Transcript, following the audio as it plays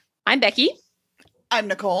I'm Becky. I'm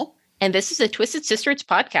Nicole. And this is a Twisted Sisters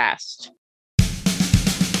podcast.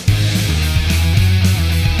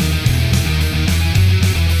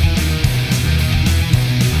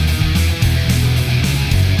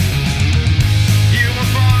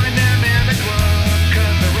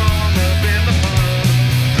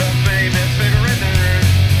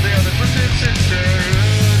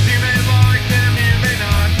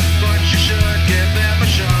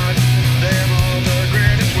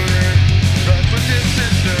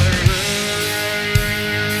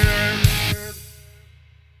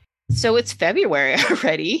 So it's February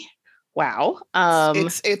already. Wow.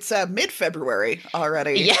 It's mid-February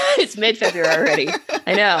already. Yeah, it's mid-February already.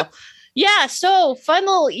 I know. Yeah, so fun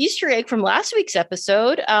little Easter egg from last week's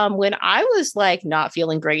episode. When I was like not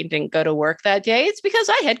feeling great and didn't go to work that day, it's because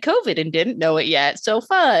I had COVID and didn't know it yet. So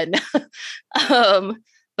fun.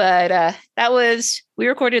 But we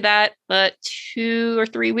recorded that 2 or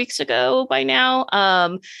 3 weeks ago by now.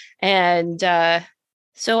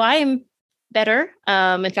 So I'm better.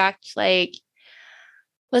 In fact,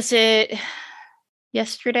 was it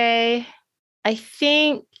yesterday? I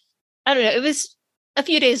don't know. It was a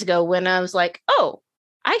few days ago when I was like, oh,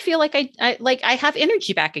 I feel like I have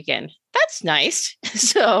energy back again. That's nice.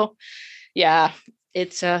 So yeah,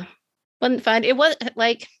 it's wasn't fun. It was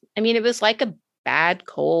it was like a bad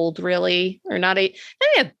cold, really, or not a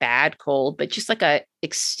bad cold, but just like a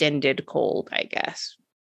extended cold, I guess.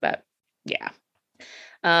 But yeah.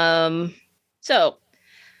 So,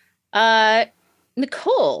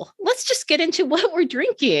 Nicole, let's just get into what we're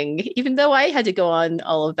drinking, even though I had to go on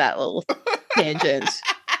all of that little tangents.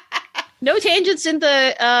 No tangents in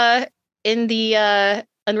the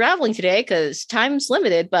unraveling today because time's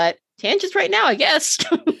limited, but tangents right now, I guess.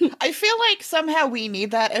 I feel like somehow we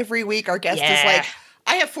need that every week. Our guest is like,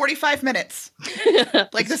 I have 45 minutes.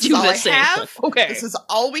 This is all I have. Okay. This is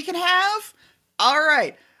all we can have. All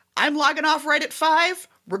right. I'm logging off right at 5.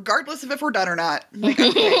 Regardless of if we're done or not. Like,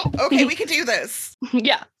 okay, we can do this.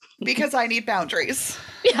 Yeah. Because I need boundaries.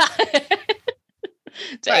 Yeah.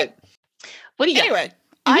 But what do you anyway,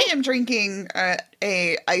 I am drinking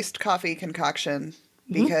a iced coffee concoction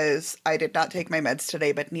because I did not take my meds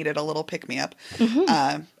today, but needed a little pick-me-up.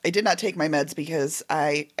 I did not take my meds because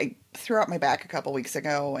I threw out my back a couple weeks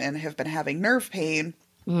ago and have been having nerve pain.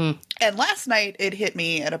 And last night it hit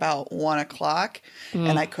me at about 1 o'clock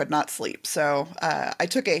and I could not sleep. So I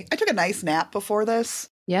took a nice nap before this.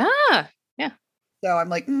 Yeah. Yeah. So I'm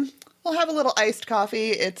like, we'll have a little iced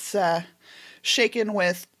coffee. It's shaken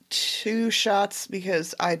with 2 shots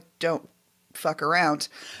because I don't fuck around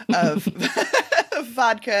of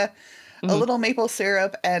vodka, a little maple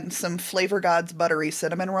syrup, and some Flavor Gods buttery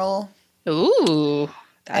cinnamon roll. Ooh,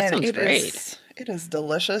 that sounds great. It is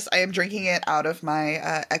delicious. I am drinking it out of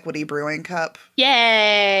my Equity Brewing cup.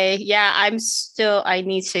 Yay. Yeah, I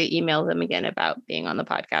need to email them again about being on the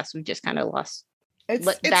podcast. We just kind of lost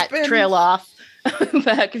that trail off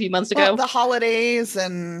back a few months ago. Well, the holidays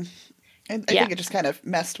and I think it just kind of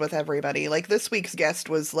messed with everybody. Like this week's guest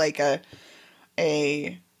was like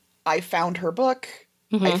I found her book.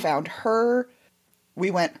 I found her. We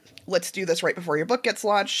went, let's do this right before your book gets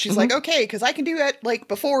launched. She's like, okay, because I can do it like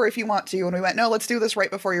before if you want to. And we went, no, let's do this right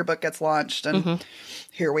before your book gets launched. And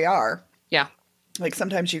here we are. Yeah. Like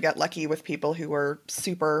sometimes you get lucky with people who were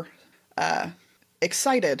super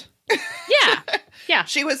excited. Yeah. Yeah.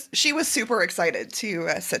 She was super excited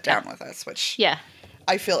to sit down with us, which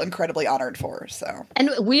I feel incredibly honored for. So,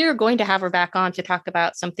 and we're going to have her back on to talk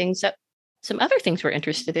about some other things we're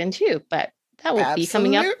interested in too, but that will be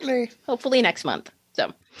coming up hopefully next month.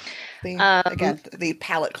 So again, the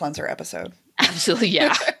palate cleanser episode. Absolutely.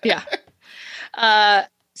 Yeah. Yeah.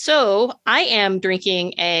 So I am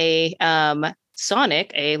drinking a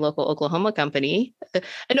Sonic, a local Oklahoma company,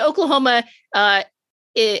 an Oklahoma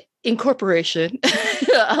incorporation.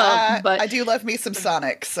 But I do love me some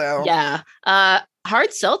Sonic. So yeah.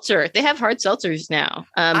 Hard seltzer. They have hard seltzers now.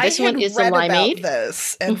 This one is the limeade. About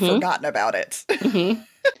this and forgotten about it.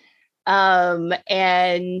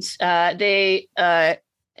 They an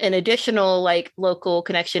additional local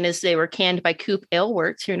connection is they were canned by Coop Ale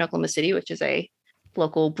Works here in Oklahoma City, which is a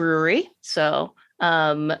local brewery. So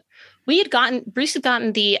Bruce had gotten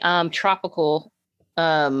the tropical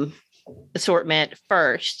assortment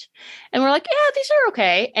first, and we're like, yeah, these are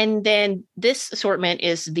okay. And then this assortment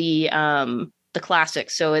is the classic.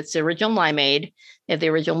 So it's the original limeade. They have the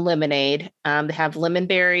original lemonade. They have lemon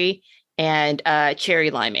berry and cherry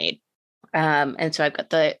limeade. And so I've got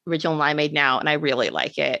the original limeade now, and I really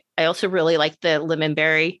like it. I also really like the lemon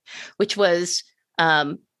berry, which was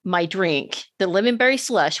my drink. The lemon berry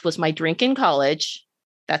slush was my drink in college.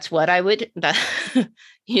 That's what I would,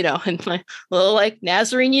 in my little like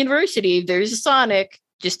Nazarene University, there's a Sonic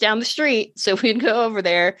just down the street. So we'd go over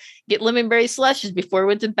there, get lemon berry slushes before we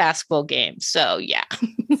went to basketball games. So yeah.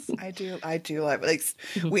 I do like,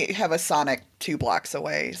 we have a Sonic 2 blocks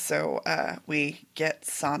away, so we get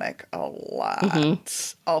Sonic a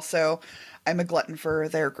lot. Also, I'm a glutton for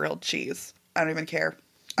their grilled cheese. I don't even care.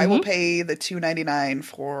 I will pay the $2.99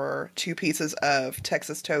 for 2 pieces of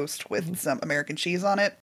Texas toast with some American cheese on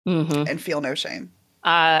it and feel no shame.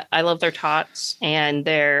 I love their tots and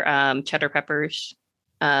their cheddar peppers.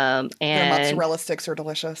 And their mozzarella sticks are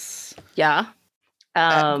delicious. Yeah.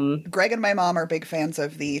 Greg and my mom are big fans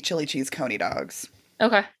of the chili cheese coney dogs.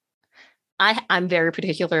 Okay. I'm very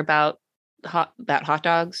particular about hot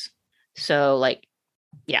dogs. So like,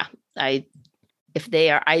 yeah, I've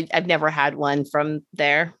never had one from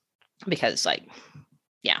there because like,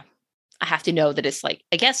 yeah, I have to know that it's like,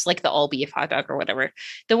 I guess like the all beef hot dog or whatever.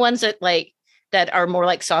 The ones that are more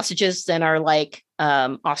like sausages than are like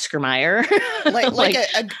Oscar Mayer.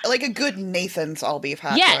 like a good Nathan's all beef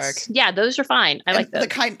hot dog. Yeah, those are fine. I like those.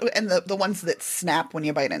 The ones that snap when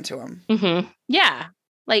you bite into them. Mm-hmm. Yeah.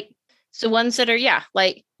 Like so ones that are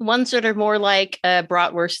more like a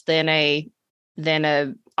bratwurst than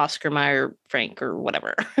a Oscar Mayer Frank or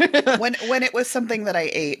whatever. when it was something that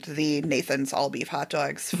I ate, the Nathan's all beef hot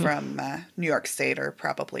dogs from New York State are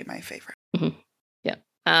probably my favorite. Mm-hmm. Yeah.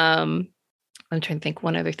 I'm trying to think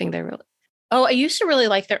one other thing they really. Oh, I used to really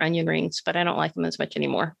like their onion rings, but I don't like them as much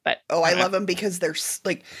anymore. But I love them because they're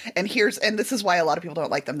like, and this is why a lot of people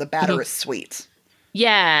don't like them. The batter is sweet.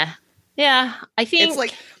 Yeah. Yeah. I think it's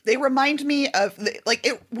like, they remind me of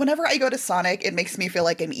whenever I go to Sonic, it makes me feel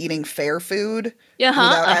like I'm eating fair food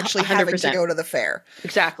without actually 100%. Having to go to the fair.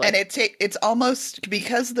 Exactly. And it's almost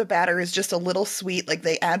because the batter is just a little sweet, like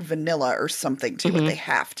they add vanilla or something to it. They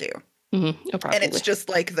have to. Mm-hmm. Oh, and it's just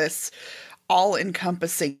like this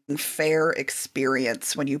all-encompassing fair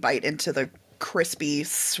experience when you bite into the crispy,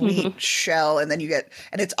 sweet shell, and then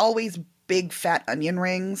and it's always big fat onion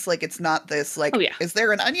rings. Like it's not this like, is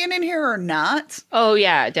there an onion in here or not? Oh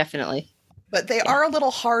yeah, definitely. But they are a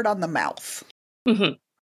little hard on the mouth. Mm-hmm.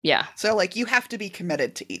 Yeah. So like you have to be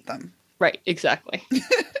committed to eat them. Right. Exactly.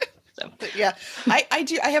 So. Yeah, I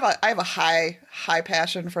do. I have a high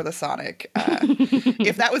passion for the Sonic.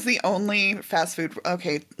 If that was the only fast food,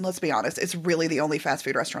 okay, let's be honest, it's really the only fast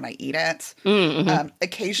food restaurant I eat at.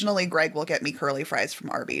 Occasionally, Greg will get me curly fries from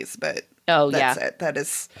Arby's, but that's it. That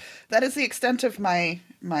is the extent of my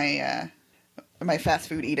fast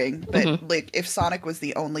food eating. But like, if Sonic was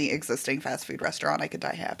the only existing fast food restaurant, I could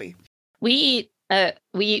die happy. We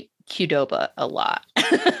eat Qdoba a lot.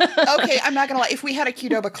 Okay, I'm not gonna lie. If we had a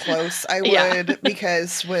Qdoba close, I would,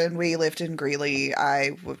 because when we lived in Greeley,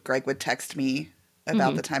 Greg would text me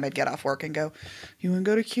about the time I'd get off work and go, "You want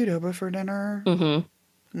to go to Qdoba for dinner?" I'm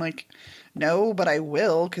like, "No, but I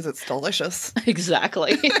will because it's delicious."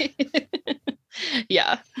 Exactly.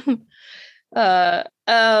 Yeah. But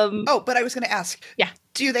I was going to ask. Yeah.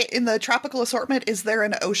 Do they, in the tropical assortment, is there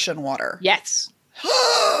an ocean water? Yes.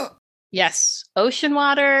 Yes, ocean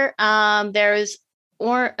water. There's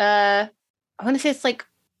I want to say it's like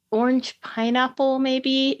orange pineapple,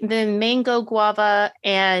 maybe, then mango guava,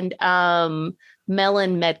 and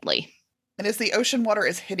melon medley. And is the ocean water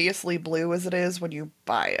as hideously blue as it is when you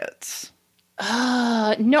buy it?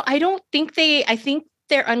 No, I don't think I think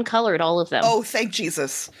they're uncolored, all of them. Oh, thank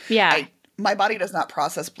Jesus. Yeah. My body does not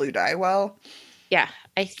process blue dye well. Yeah.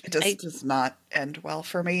 It does not end well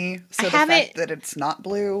for me. So the fact that it's not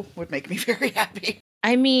blue would make me very happy.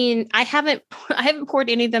 I mean, I haven't poured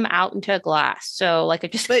any of them out into a glass. So like I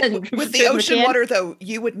just But with the ocean water though,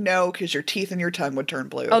 you would know because your teeth and your tongue would turn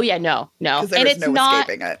blue. Oh yeah, no. Because there is no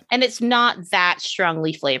escaping it. And it's not that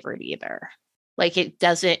strongly flavored either. Like it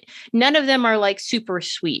doesn't, none of them are like super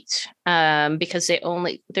sweet. Because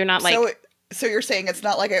they're not like. So you're saying it's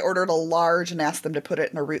not like I ordered a large and asked them to put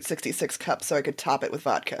it in a Route 66 cup so I could top it with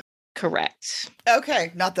vodka. Correct.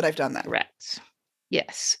 Okay. Not that I've done that. Correct.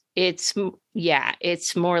 Yes. It's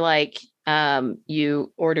more like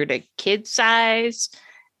you ordered a kid size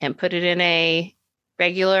and put it in a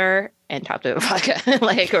regular and topped it with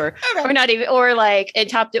vodka. or not even, or like, and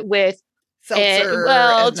topped it with seltzer.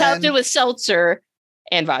 Topped it with seltzer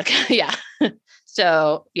and vodka. Yeah.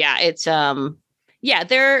 So yeah, it's,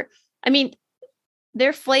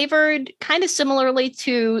 they're flavored kind of similarly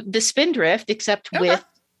to the Spindrift, except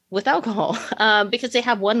with alcohol, because they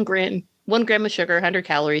have 1 gram of sugar, 100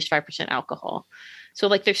 calories, 5% alcohol. So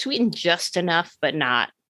like they're sweetened just enough, but not.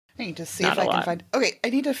 I need to see if I can find. Okay, I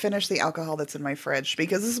need to finish the alcohol that's in my fridge,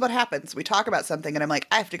 because this is what happens. We talk about something and I'm like,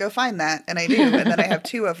 I have to go find that, and I do, and then I have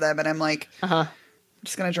 2 of them, and I'm like, I'm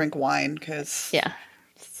just gonna drink wine because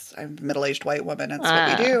because I'm a middle-aged white woman. That's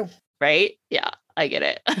what we do. Right? Yeah, I get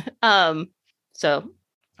it. So,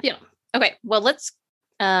 yeah. Okay, well, let's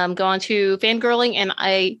go on to fangirling. And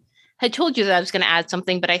I had told you that I was going to add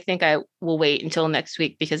something, but I think I will wait until next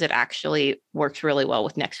week because it actually works really well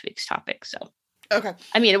with next week's topic. So, okay.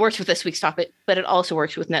 I mean, it works with this week's topic, but it also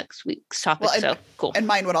works with next week's topic. Well, so cool. And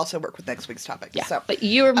mine would also work with next week's topic. Yeah. So, but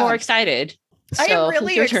you were more excited. I am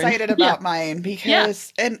really excited about yeah. mine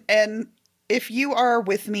because, and if you are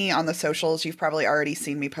with me on the socials, you've probably already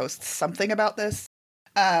seen me post something about this.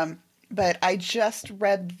 But I just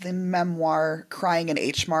read the memoir "Crying in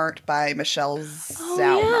H Mart" by Michelle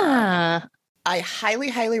Zauner. Yeah. I highly,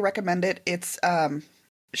 highly recommend it. It's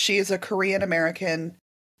she is a Korean American,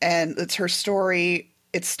 and it's her story.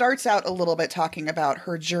 It starts out a little bit talking about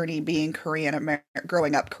her journey being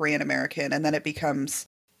growing up Korean American, and then it becomes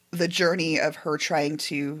the journey of her trying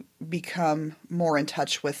to become more in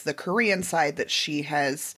touch with the Korean side that she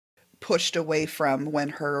has pushed away from when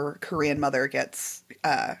her Korean mother gets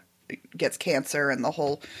cancer, and the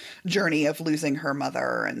whole journey of losing her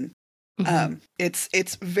mother. And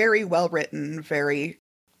it's very well written, very,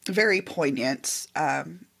 very poignant,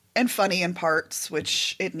 and funny in parts,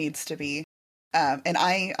 which it needs to be. And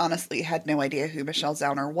I honestly had no idea who Michelle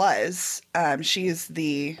Zauner was. She is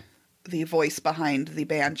the voice behind the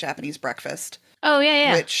band Japanese Breakfast. Oh,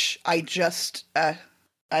 yeah. Which I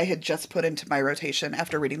had just put into my rotation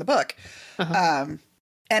after reading the book.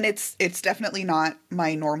 And it's definitely not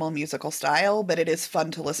my normal musical style, but it is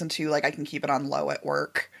fun to listen to. Like, I can keep it on low at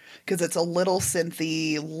work because it's a little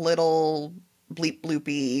synthy, little bleep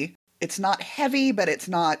bloopy. It's not heavy, but it's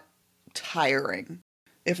not tiring,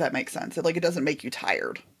 if that makes sense. It doesn't make you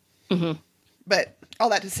tired. But all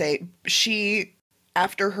that to say, she,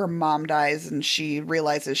 after her mom dies and she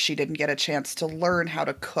realizes she didn't get a chance to learn how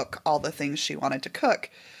to cook all the things she wanted to cook,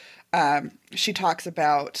 she talks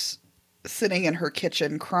about sitting in her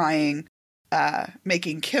kitchen crying,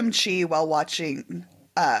 making kimchi while watching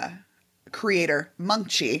creator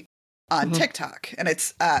Mungchi on TikTok. And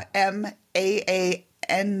it's Maangchi,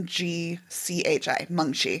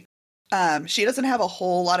 Mungchi. She doesn't have a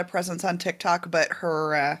whole lot of presence on TikTok, but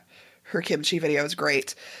her kimchi video is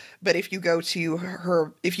great. But if you go to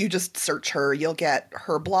her, if you just search her, you'll get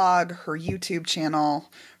her blog, her YouTube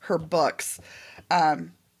channel, her books.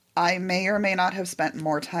 I may or may not have spent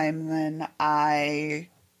more time than I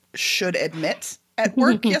should admit at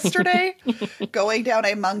work yesterday, going down a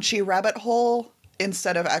Mungchi rabbit hole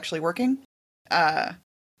instead of actually working. But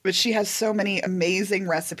she has so many amazing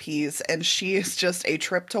recipes, and she is just a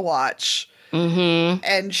trip to watch.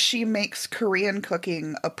 And she makes Korean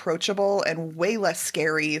cooking approachable and way less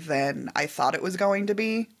scary than I thought it was going to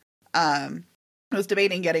be. I was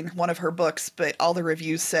debating getting one of her books, but all the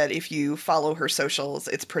reviews said if you follow her socials,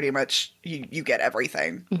 it's pretty much you get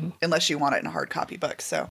everything, unless you want it in a hard copy book.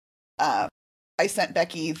 So I sent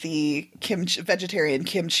Becky the vegetarian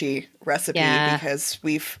kimchi recipe because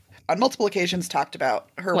we've on multiple occasions talked about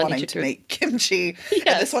her wanting to make kimchi. Yes.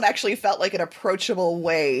 And this one actually felt like an approachable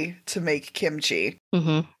way to make kimchi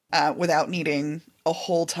without needing a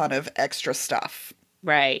whole ton of extra stuff.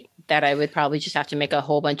 Right. That I would probably just have to make a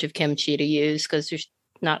whole bunch of kimchi to use because there's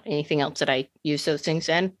not anything else that I use those things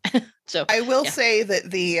in. So I will say that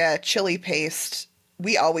the chili paste,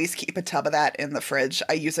 we always keep a tub of that in the fridge.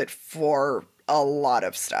 I use it for a lot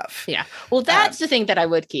of stuff. Yeah. Well, that's the thing that I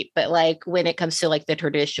would keep. But when it comes to the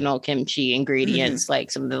traditional kimchi ingredients, like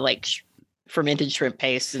some of the fermented shrimp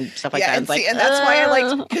paste and stuff like that. And that's why I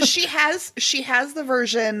liked, because she has the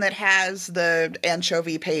version that has the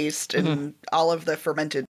anchovy paste and all of the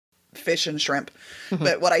fermented fish and shrimp.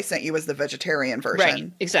 But what I sent you was the vegetarian version.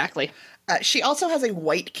 Right. Exactly. She also has a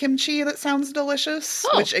white kimchi that sounds delicious,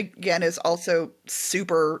 which again is also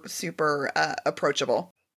super, super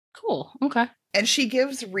approachable. Cool. Okay. And she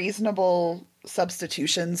gives reasonable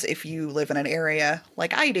substitutions if you live in an area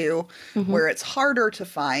like I do, where it's harder to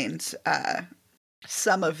find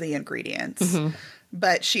some of the ingredients.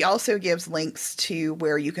 But she also gives links to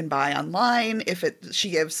where you can buy online.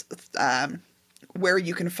 She gives where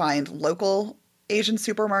you can find local Asian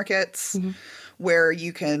supermarkets, where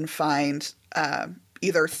you can find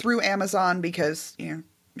either through Amazon because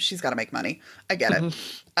she's got to make money. I get it.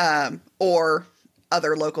 Or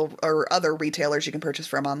other local or other retailers you can purchase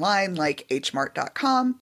from online, like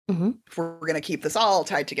hmart.com. If we're going to keep this all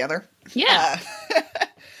tied together. Yeah.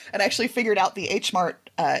 And I actually figured out the H Mart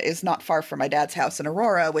is not far from my dad's house in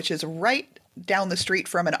Aurora, which is right down the street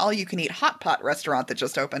from an all-you-can-eat hot pot restaurant that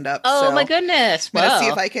just opened up. Oh, so my goodness. I'm going to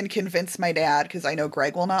see if I can convince my dad, because I know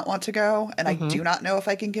Greg will not want to go, and I do not know if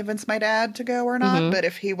I can convince my dad to go or not, but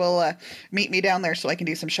if he will meet me down there so I can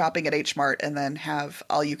do some shopping at H Mart and then have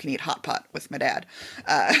all-you-can-eat hot pot with my dad.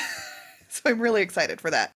 So I'm really excited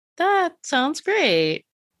for that. That sounds great.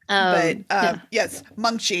 Yes,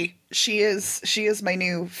 Mungchi, she is my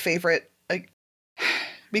new favorite,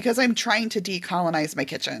 because I'm trying to decolonize my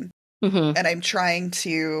kitchen, and I'm trying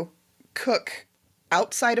to cook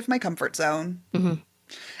outside of my comfort zone,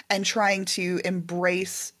 and trying to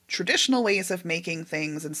embrace traditional ways of making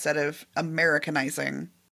things instead of Americanizing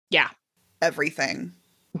everything.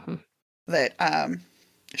 That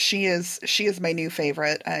she is my new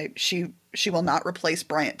favorite. She will not replace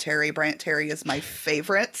Bryant Terry. Bryant Terry is my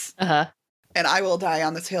favorite. And I will die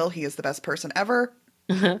on this hill. He is the best person ever.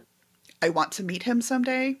 I want to meet him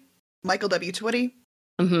someday. Michael W. Twitty.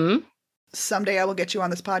 Someday I will get you on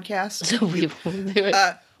this podcast. So we will do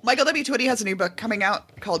it. Michael W. Twitty has a new book coming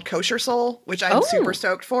out called Kosher Soul, which I'm super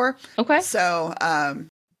stoked for. Okay. So,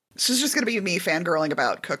 this is just going to be me fangirling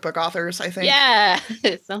about cookbook authors, I think. Yeah.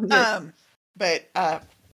 Sounds good. But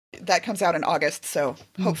that comes out in August, so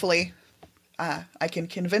hopefully I can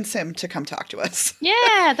convince him to come talk to us.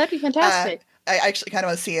 Yeah, that'd be fantastic. I actually kind of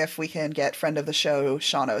want to see if we can get friend of the show,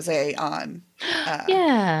 Sean Ose, on.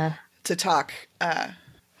 To talk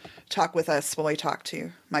with us while we talk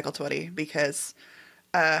to Michael Twitty, because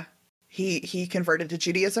he converted to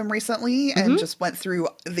Judaism recently and just went through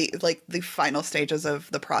the final stages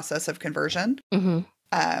of the process of conversion.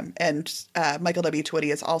 And Michael W.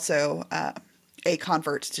 Twitty is also a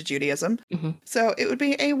convert to Judaism. So it would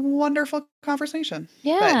be a wonderful conversation.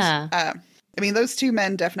 Yeah. But, I mean, those two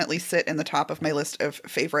men definitely sit in the top of my list of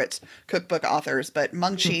favorite cookbook authors, but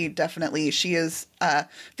Mungchi definitely, she is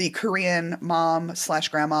the Korean mom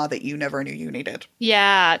 / grandma that you never knew you needed.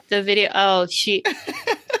 Yeah, the video.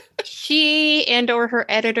 She and or her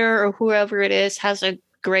editor or whoever it is has a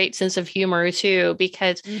great sense of humor too,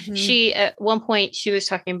 because she, at one point she was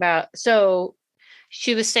talking about, so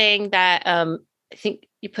she was saying that I think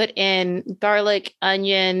you put in garlic,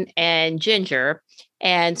 onion, and ginger.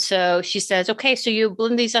 And so she says, okay, so you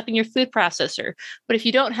blend these up in your food processor. But if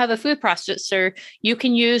you don't have a food processor, you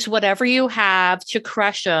can use whatever you have to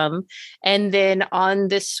crush them. And then on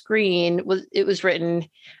this screen, it was written,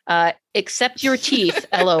 except your teeth,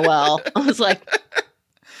 LOL. I was like,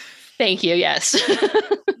 thank you. Yes.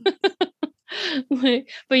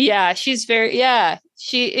 But yeah, she's very,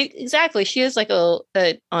 exactly. She is like a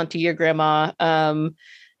auntie, your grandma.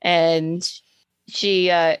 And she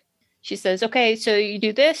says, okay, so you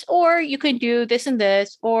do this, or you can do this and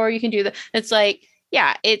this, or you can do that. It's like,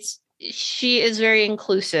 she is very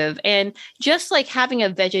inclusive. And just like having a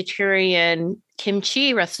vegetarian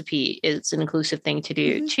kimchi recipe is an inclusive thing to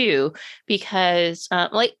do too, because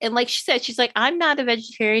like she said, she's like, I'm not a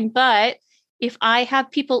vegetarian, but if I have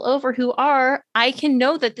people over who are, I can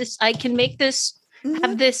know that I can make this,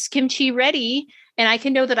 have this kimchi ready, and I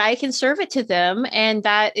can know that I can serve it to them. And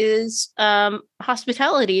that is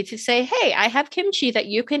hospitality to say, hey, I have kimchi that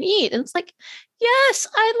you can eat. And it's like, yes,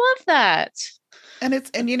 I love that. And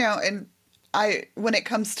when it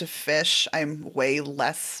comes to fish, I'm way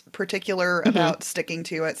less particular about sticking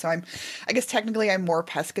to it. So I guess technically I'm more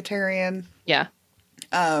pescatarian. Yeah.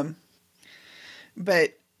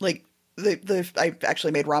 But like I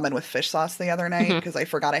actually made ramen with fish sauce the other night because I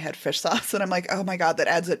forgot I had fish sauce. And I'm like, oh my God, that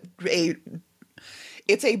adds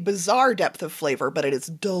it's a bizarre depth of flavor, but it is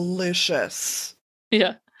delicious.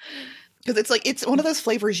 Yeah. Because it's one of those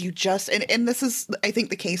flavors you just, and this is, I think,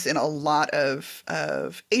 the case in a lot of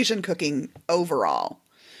Asian cooking overall.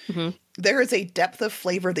 There is a depth of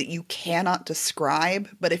flavor that you cannot describe,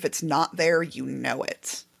 but if it's not there, you know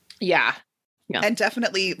it. Yeah. Yeah. And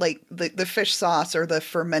definitely like the fish sauce or the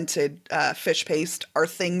fermented fish paste are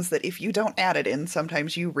things that if you don't add it in,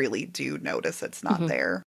 sometimes you really do notice it's not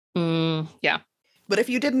there. Yeah. But if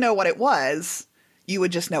you didn't know what it was, you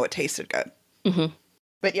would just know it tasted good.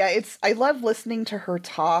 But yeah, I love listening to her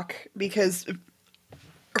talk because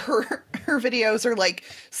her videos are like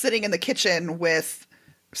sitting in the kitchen with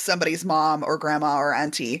somebody's mom or grandma or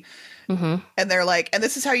auntie. And they're like, and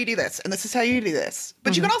this is how you do this. And this is how you do this.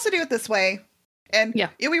 But you can also do it this way. And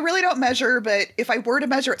we really don't measure, but if I were to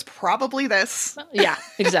measure, it's probably this. Yeah,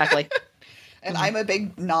 exactly. And I'm a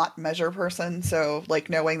big not measure person. So like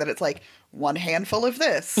knowing that it's like one handful of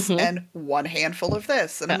this and one handful of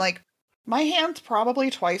this. And I'm like, my hand's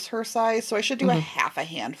probably twice her size. So I should do a half a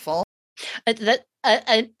handful.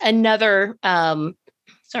 Another,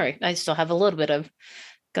 sorry, I still have a little bit of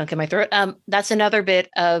gunk in my throat. That's another bit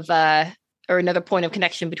of or another point of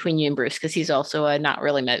connection between you and Bruce, because he's also a not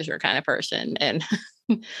really measure kind of person, and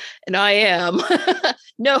and I am.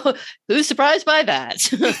 No, who's surprised by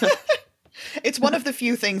that? It's one of the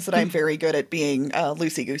few things that I'm very good at being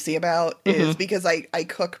loosey-goosey about, is because I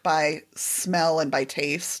cook by smell and by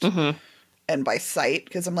taste and by sight,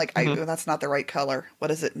 because I'm like, that's not the right color. What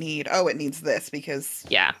does it need? Oh, it needs this because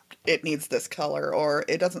it needs this color. Or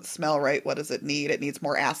it doesn't smell right. What does it need? It needs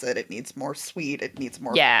more acid. It needs more sweet. It needs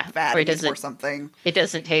more fat. Or it needs more something. It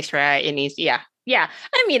doesn't taste right. It needs, yeah.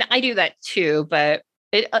 I mean, I do that too, but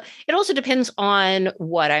it also depends on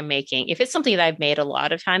what I'm making. If it's something that I've made a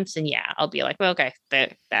lot of times, then I'll be like, well, okay,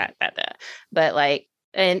 that. But like,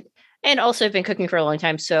 and also I've been cooking for a long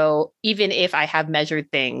time. So even if I have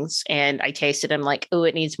measured things and I taste it, I'm like, oh,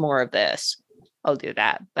 it needs more of this, I'll do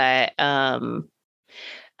that. But I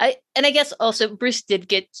guess also Bruce did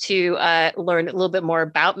get to learn a little bit more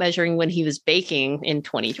about measuring when he was baking in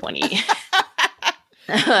 2020.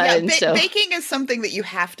 Baking is something that you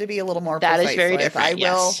have to be a little more precise. That is very different.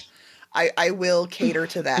 I will cater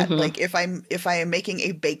to that. Like if I am making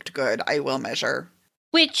a baked good, I will measure.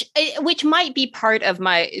 Which might be part of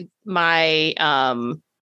my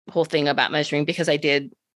whole thing about measuring, because I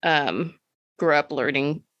did grow up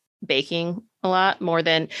learning baking a lot more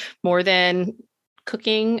than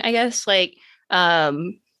cooking, I guess. Like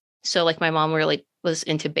so like my mom really was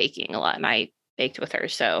into baking a lot, and I baked with her,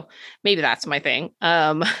 so maybe that's my thing.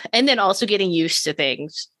 And then also getting used to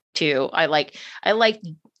things too. I like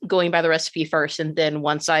going by the recipe first, and then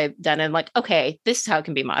once I've done it, I'm like, okay, this is how it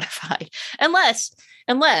can be modified.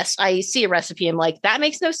 Unless I see a recipe, I'm like, that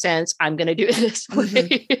makes no sense, I'm going to do it this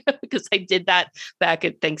way, because I did that back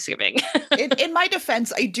at Thanksgiving. In my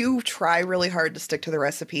defense, I do try really hard to stick to the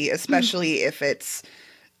recipe, especially if it's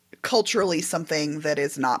culturally something that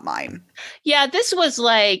is not mine. Yeah, this was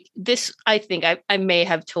like this. I think I may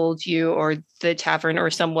have told you or the tavern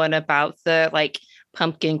or someone about the like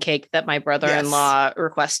pumpkin cake that my brother-in-law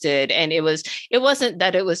requested, and it wasn't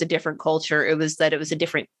that it was a different culture, it was that it was a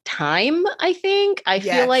different time. I think I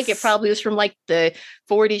feel like it probably was from like the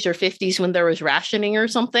 40s or 50s when there was rationing or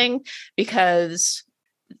something, because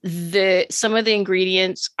some of the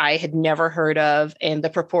ingredients I had never heard of, and the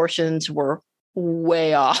proportions were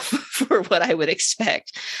way off for what I would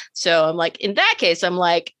expect. So I'm like, in that case, I'm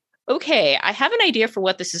like, okay, I have an idea for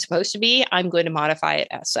what this is supposed to be. I'm going to modify it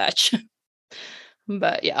as such.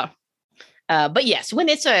 But but yes, when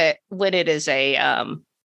it is a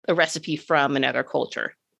recipe from another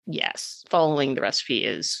culture, yes, following the recipe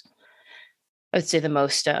is, I would say, the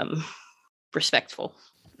most respectful.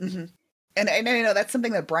 And I know that's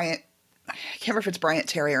something that Bryant, I can't remember if it's Bryant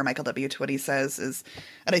Terry or Michael W. Twitty says is,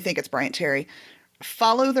 and I think it's Bryant Terry,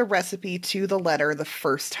 follow the recipe to the letter the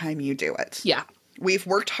first time you do it. Yeah. We've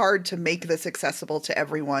worked hard to make this accessible to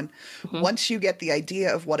everyone. Once you get the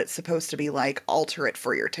idea of what it's supposed to be like, alter it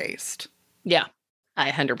for your taste. Yeah.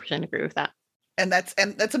 I 100% agree with that. And that's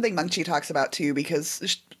something Munchie talks about too,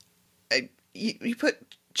 because you put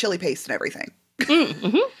chili paste in everything.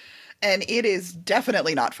 And it is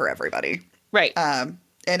definitely not for everybody. Right. And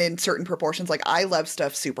in certain proportions, like I love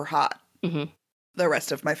stuff super hot. The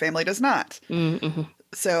rest of my family does not.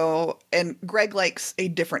 So, and Greg likes a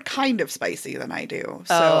different kind of spicy than I do.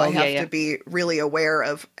 So I have to be really aware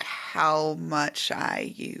of how much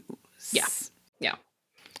I use. Yeah.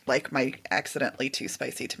 Like my accidentally too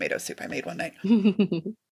spicy tomato soup I made one night.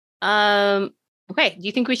 Okay. Do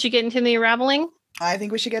you think we should get into the unraveling? I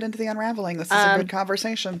think we should get into the unraveling. This is a good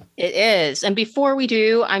conversation. It is. And before we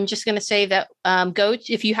do, I'm just going to say that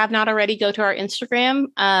if you have not already, go to our Instagram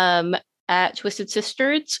at Twisted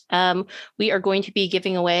Sisters. We are going to be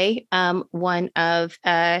giving away one of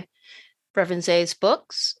Reverend Zay's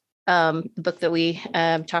books. The book that we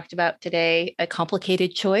talked about today, A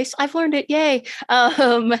Complicated Choice. I've learned it. Yay.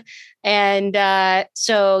 And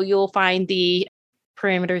so you'll find the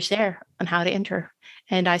parameters there on how to enter.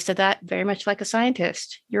 And I said that very much like a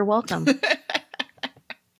scientist. You're welcome.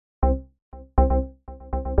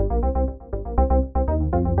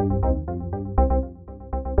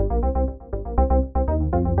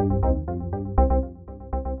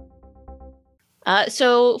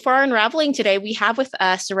 So for our unraveling today, we have with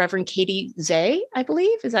us the Reverend Katie Zay, I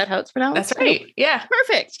believe. Is that how it's pronounced? That's right. Yeah,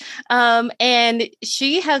 perfect. And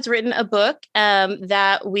she has written a book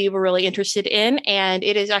that we were really interested in. And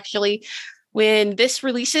it is actually, when this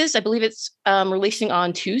releases, I believe it's releasing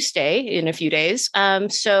on Tuesday in a few days.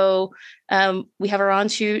 So we have her on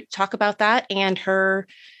to talk about that and her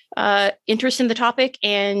interest in the topic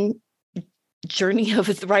and journey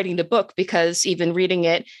of writing the book, because even reading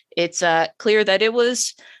it, it's clear that it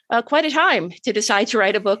was quite a time to decide to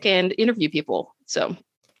write a book and interview people. So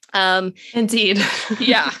Indeed.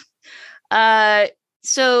 Yeah.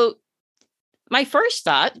 So my first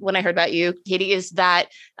thought when I heard about you, Katie, is that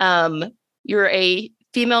you're a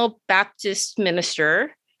female Baptist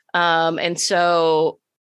minister. And so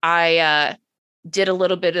I did a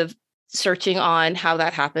little bit of searching on how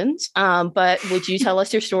that happens. But would you tell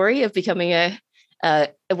us your story of becoming a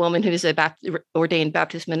woman who is a ordained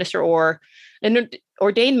Baptist minister, or an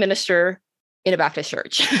ordained minister in a Baptist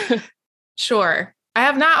church? Sure. I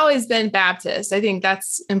have not always been Baptist. I think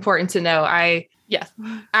that's important to know. I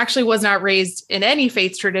actually was not raised in any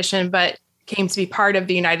faith tradition, but came to be part of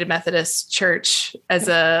the United Methodist Church as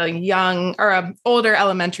a young or an older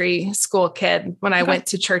elementary school kid when I went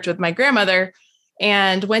to church with my grandmother,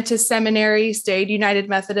 and went to seminary, stayed United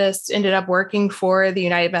Methodist, ended up working for the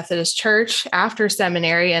United Methodist Church after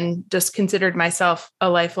seminary, and just considered myself a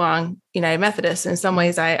lifelong United Methodist. In some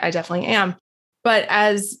ways, I definitely am. But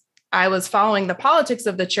as I was following the politics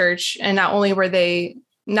of the church, and not only were they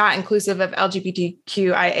not inclusive of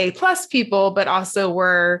LGBTQIA plus people, but also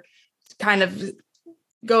were kind of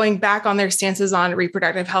going back on their stances on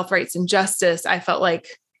reproductive health rights and justice, I felt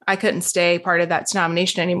like I couldn't stay part of that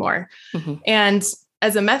denomination anymore. Mm-hmm. And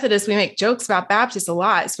as a Methodist, we make jokes about Baptists a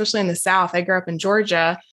lot, especially in the South. I grew up in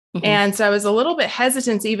Georgia. Mm-hmm. And so I was a little bit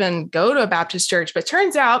hesitant to even go to a Baptist church, but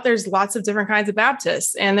turns out there's lots of different kinds of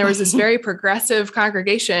Baptists. And there was this very progressive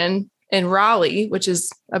congregation in Raleigh, which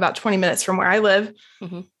is about 20 minutes from where I live.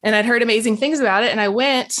 Mm-hmm. And I'd heard amazing things about it. And I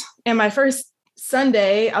went, and my first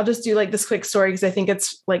Sunday, I'll just do like this quick story because I think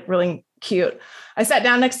it's like really cute. I sat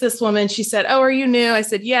down next to this woman. She said, "Oh, are you new?" I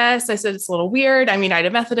said, "Yes." I said, "It's a little weird. I'm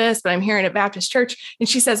United Methodist, but I'm here in a Baptist church." And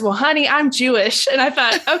she says, "Well, honey, I'm Jewish." And I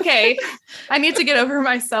thought, okay, I need to get over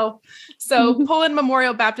myself. So Poland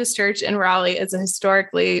Memorial Baptist Church in Raleigh is a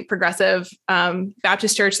historically progressive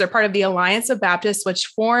Baptist church. They're part of the Alliance of Baptists, which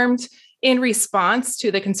formed in response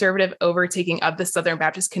to the conservative overtaking of the Southern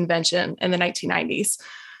Baptist Convention in the 1990s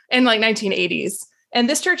and like 1980s. And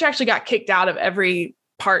this church actually got kicked out of every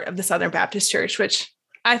part of the Southern Baptist Church, which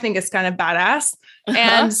I think is kind of badass. Uh-huh.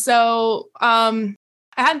 And so I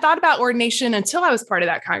hadn't thought about ordination until I was part of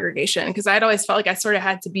that congregation, because I'd always felt like I sort of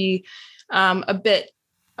had to be a bit,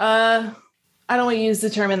 I don't want to use the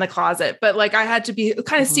term in the closet, but like I had to be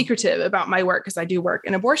kind of secretive about my work because I do work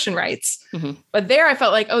in abortion rights. Mm-hmm. But there I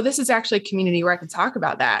felt like, oh, this is actually a community where I can talk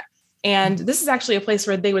about that. And this is actually a place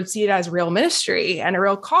where they would see it as real ministry and a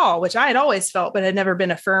real call, which I had always felt, but had never been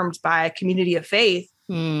affirmed by a community of faith.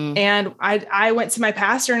 And I went to my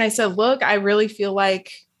pastor and I said, "Look, I really feel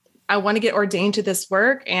like I want to get ordained to this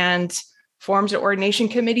work," and formed an ordination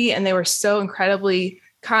committee. And they were so incredibly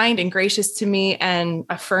kind and gracious to me and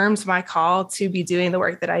affirmed my call to be doing the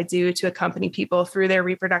work that I do to accompany people through their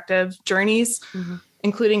reproductive journeys,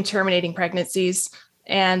 including terminating pregnancies.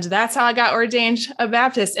 And that's how I got ordained a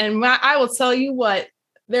Baptist. And I will tell you what,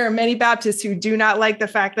 there are many Baptists who do not like the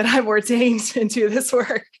fact that I'm ordained into this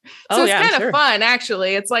work. So it's kind of fun,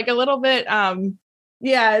 actually. It's like a little bit,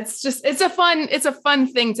 it's a fun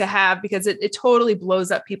thing to have, because it totally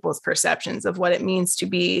blows up people's perceptions of what it means to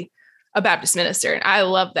be a Baptist minister. And I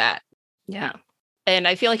love that. Yeah. And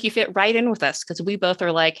I feel like you fit right in with us, because we both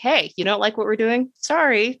are like, hey, you don't like what we're doing?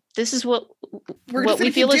 Sorry. This is what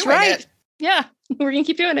we feel is right. It. Yeah. We're going to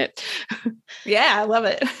keep doing it. Yeah. I love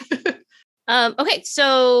it. Okay.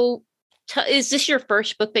 So is this your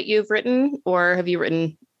first book that you've written, or have you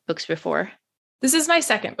written books before? This is my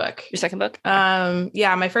second book. Your second book?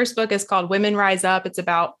 My first book is called Women Rise Up. It's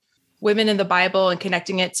about women in the Bible and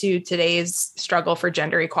connecting it to today's struggle for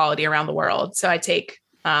gender equality around the world. So I take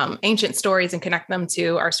ancient stories and connect them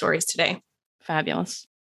to our stories today. Fabulous.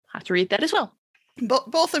 I'll have to read that as well.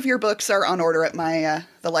 Both of your books are on order at my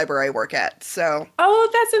the library I work at. So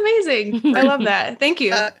that's amazing. I love that. Thank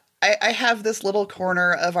you. I have this little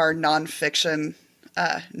corner of our nonfiction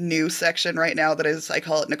news section right now that is, I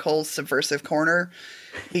call it Nicole's Subversive Corner,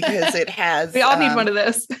 because it has... We all need one of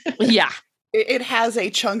those. Yeah. It has a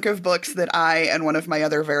chunk of books that I and one of my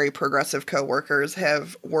other very progressive coworkers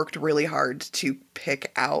have worked really hard to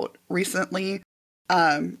pick out recently.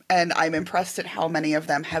 And I'm impressed at how many of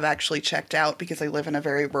them have actually checked out, because I live in a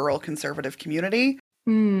very rural conservative community.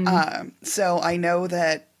 So I know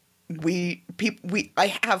that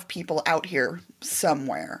I have people out here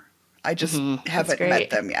somewhere. I just haven't met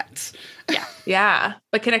them yet. Yeah. Yeah.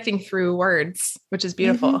 But connecting through words, which is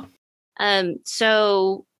beautiful.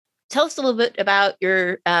 So tell us a little bit about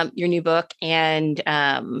your new book. And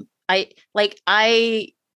I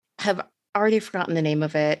have already forgotten the name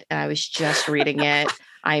of it, and I was just reading it.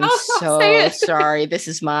 I'm so sorry. This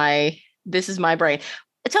is my brain.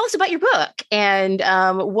 Tell us about your book and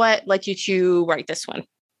what led you to write this one.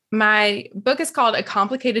 My book is called A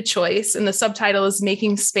Complicated Choice, and the subtitle is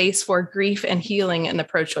Making Space for Grief and Healing in the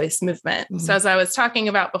Pro-Choice Movement. Mm-hmm. So as I was talking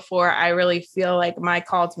about before, I really feel like my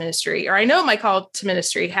call to ministry, or I know my call to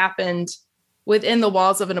ministry happened within the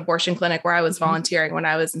walls of an abortion clinic where I was volunteering when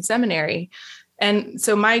I was in seminary. And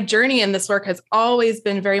so my journey in this work has always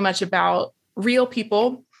been very much about real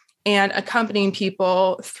people and accompanying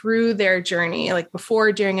people through their journey, like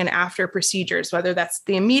before, during, and after procedures, whether that's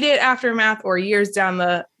the immediate aftermath or years down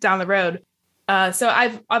the road. So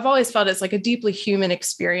I've always felt it's like a deeply human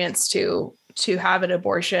experience to have an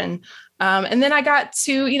abortion. And then I got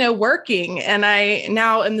to, working, and I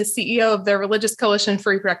now am the CEO of the Religious Coalition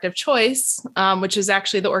for Reproductive Choice, which is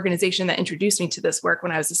actually the organization that introduced me to this work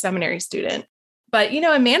when I was a seminary student. But, in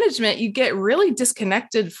management, you get really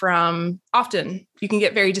disconnected from, often you can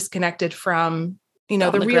get very disconnected from,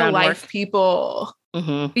 the real life people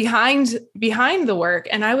behind the work.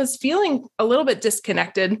 And I was feeling a little bit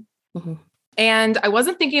disconnected. Mm-hmm. And I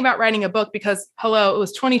wasn't thinking about writing a book because, it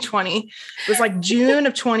was 2020. It was like June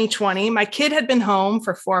of 2020. My kid had been home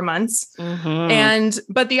for 4 months. Mm-hmm.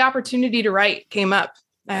 But the opportunity to write came up.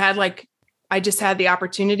 I just had the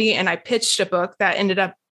opportunity, and I pitched a book that ended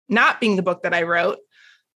up not being the book that I wrote.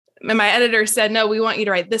 And my editor said, no, we want you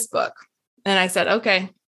to write this book. And I said, okay,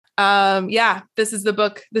 this is the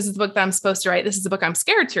book. This is the book that I'm supposed to write. This is the book I'm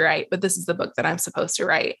scared to write, but this is the book that I'm supposed to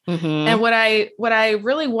write. Mm-hmm. And what I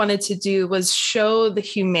really wanted to do was show the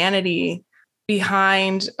humanity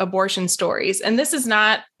behind abortion stories. And this is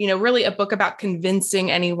not, really a book about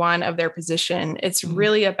convincing anyone of their position. It's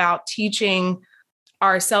really about teaching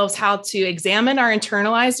ourselves how to examine our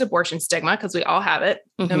internalized abortion stigma, because we all have it,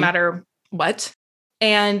 no matter what,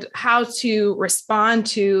 and how to respond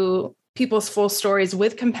to people's full stories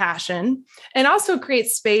with compassion, and also create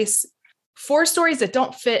space for stories that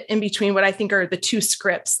don't fit in between what I think are the two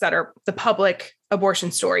scripts that are the public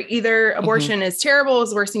abortion story. Either abortion is terrible, is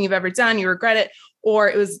the worst thing you've ever done, you regret it, or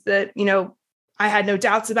it was that, I had no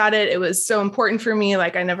doubts about it. It was so important for me.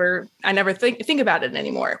 Like I never think about it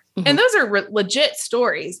anymore. Mm-hmm. And those are legit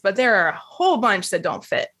stories, but there are a whole bunch that don't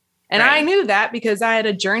fit. And I knew that because I had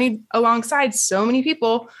a journey alongside so many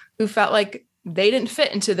people who felt like they didn't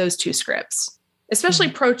fit into those two scripts, especially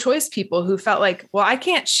pro-choice people who felt like, well, I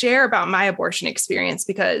can't share about my abortion experience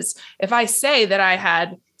because if I say that I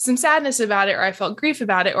had some sadness about it, or I felt grief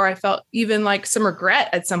about it, or I felt even like some regret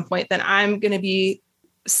at some point, then I'm going to be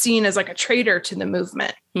seen as like a traitor to the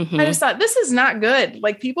movement. Mm-hmm. I just thought this is not good.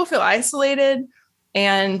 Like people feel isolated,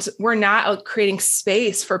 and we're not creating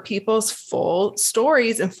space for people's full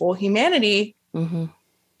stories and full humanity and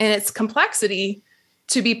its complexity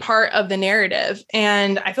to be part of the narrative.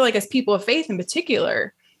 And I feel like as people of faith in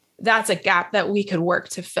particular, that's a gap that we could work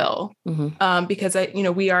to fill because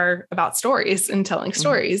we are about stories and telling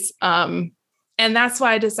stories. And that's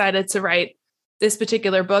why I decided to write this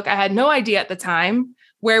particular book. I had no idea at the time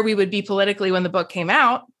where we would be politically when the book came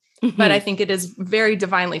out, but I think it is very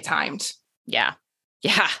divinely timed. Yeah.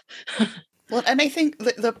 Yeah. Well, and I think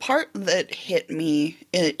the part that hit me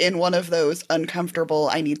in one of those uncomfortable,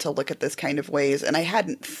 I need to look at this kind of ways, and I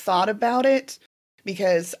hadn't thought about it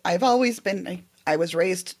because I've always been, I was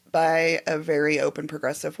raised by a very open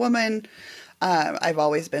progressive woman. I've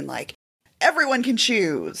always been like, everyone can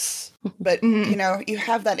choose. But, you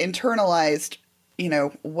have that internalized,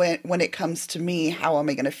 when it comes to me, how am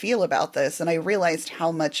I going to feel about this? And I realized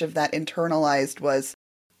how much of that internalized was,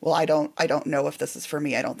 well, I don't know if this is for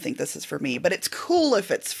me. I don't think this is for me, but it's cool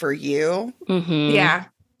if it's for you. Mm-hmm. Yeah.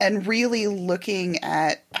 And really looking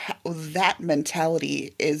at how that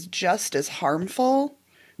mentality is just as harmful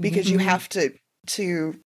because you have to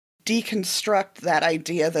deconstruct that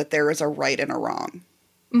idea that there is a right and a wrong.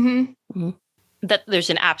 That there's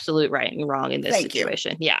an absolute right and wrong in this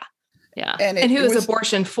situation. Yeah. Yeah. And who is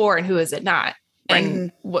abortion for and who is it not?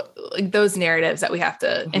 And what, like those narratives that we have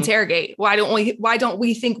to interrogate. Why don't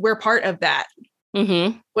we think we're part of that?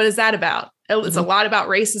 What is that about? It's a lot about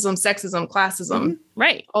racism, sexism, classism,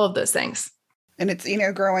 right? All of those things. And it's,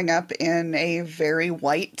 growing up in a very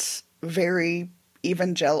white, very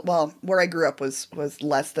evangelical, well, where I grew up was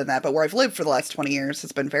less than that, but where I've lived for the last 20 years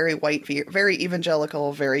has been very white, very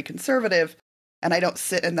evangelical, very conservative. And I don't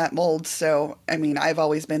sit in that mold. So, I mean, I've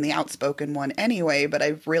always been the outspoken one anyway, but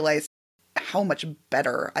I've realized how much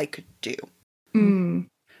better I could do.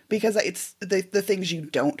 Because it's the things you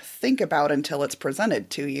don't think about until it's presented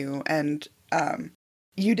to you. And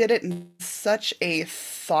you did it in such a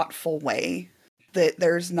thoughtful way that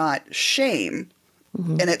there's not shame.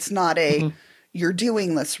 And it's not you're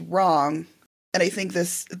doing this wrong. And I think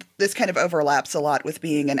this kind of overlaps a lot with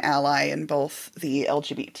being an ally in both the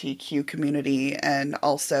LGBTQ community and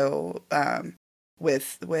also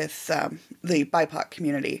with the BIPOC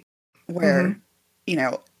community, where you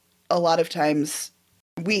know, a lot of times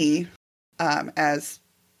we as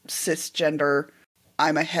cisgender,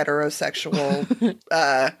 I'm a heterosexual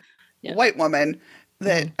white woman,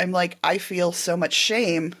 that I'm like, I feel so much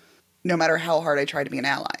shame no matter how hard I try to be an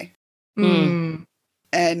ally.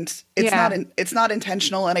 And it's not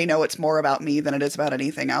intentional, and I know it's more about me than it is about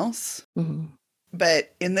anything else.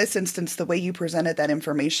 But in this instance, the way you presented that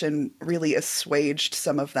information really assuaged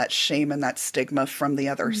some of that shame and that stigma from the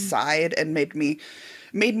other side, and made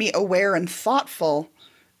me aware and thoughtful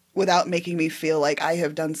without making me feel like I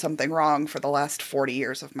have done something wrong for the last 40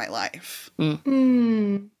 years of my life.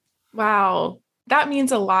 Wow. That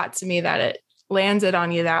means a lot to me that it landed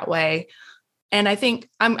on you that way. And I think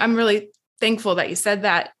I'm really thankful that you said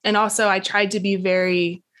that. And also I tried to be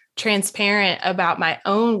very transparent about my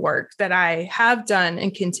own work that I have done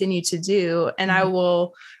and continue to do. And I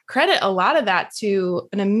will credit a lot of that to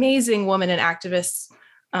an amazing woman and activist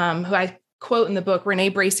who I quote in the book,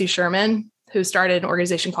 Renee Bracey Sherman, who started an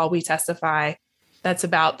organization called We Testify. That's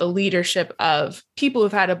about the leadership of people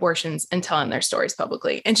who've had abortions and telling their stories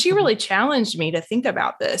publicly. And she really challenged me to think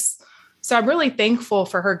about this. So I'm really thankful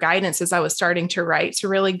for her guidance as I was starting to write, to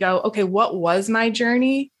really go, okay, what was my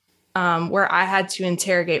journey? Where I had to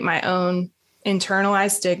interrogate my own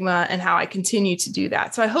internalized stigma and how I continue to do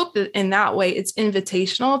that. So I hope that in that way, it's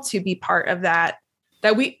invitational to be part of that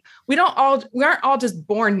we aren't all just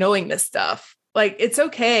born knowing this stuff. Like, it's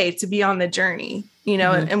okay to be on the journey, you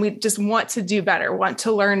know, and we just want to do better, want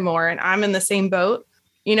to learn more. And I'm in the same boat,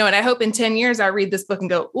 you know, and I hope in 10 years I read this book and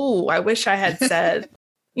go, ooh, I wish I had said,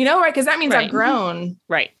 you know, right. Cause that means I've grown.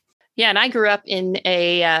 Right. Yeah. And I grew up in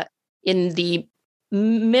in the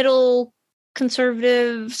middle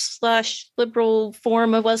conservative / liberal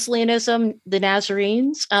form of Wesleyanism, the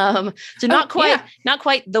Nazarenes. So not quite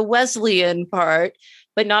the Wesleyan part,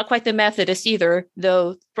 but not quite the Methodist either,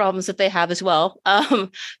 though problems that they have as well.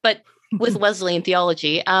 But with Wesleyan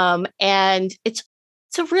theology. And it's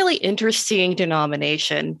a really interesting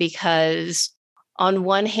denomination because on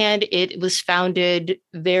one hand, it was founded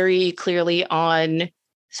very clearly on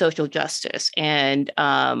social justice and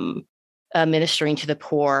ministering to the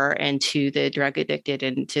poor and to the drug addicted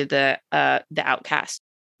and to the outcast.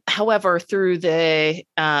 However, through the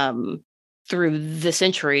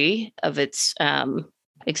century of its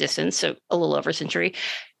existence, so a little over a century,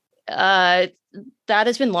 that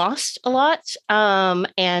has been lost a lot.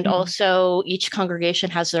 And also each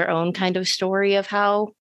congregation has their own kind of story of how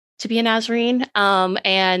to be a Nazarene.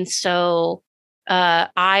 And so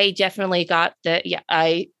I definitely got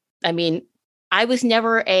I mean, I was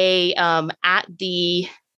never a at the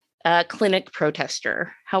clinic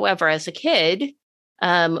protester. However, as a kid,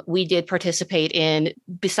 we did participate in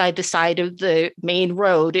beside the side of the main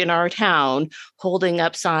road in our town, holding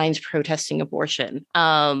up signs protesting abortion.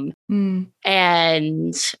 And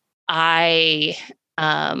I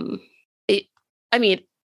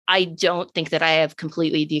don't think that I have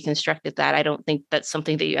completely deconstructed that. I don't think that's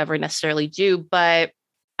something that you ever necessarily do, but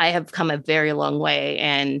I have come a very long way.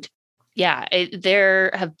 And yeah,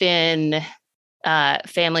 there have been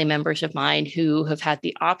family members of mine who have had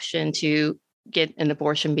the option to get an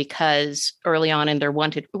abortion because early on in their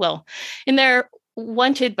wanted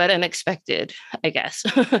but unexpected, I guess,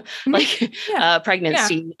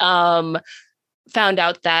 pregnancy, found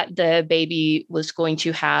out that the baby was going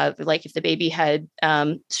to have, like, if the baby had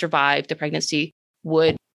survived the pregnancy,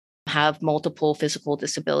 would have multiple physical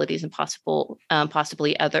disabilities and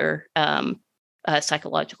possibly other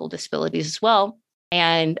psychological disabilities as well.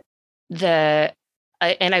 And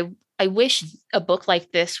I wish a book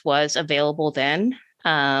like this was available then,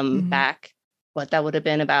 back, that would have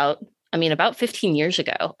been about 15 years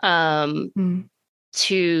ago,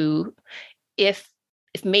 to, if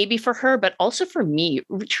maybe for her, but also for me,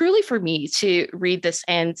 truly for me, to read this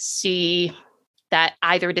and see that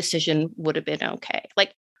either decision would have been okay.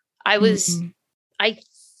 Like, I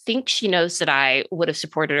think she knows that I would have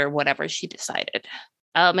supported her, whatever she decided.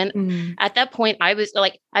 At that point, I was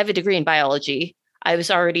like, I have a degree in biology. I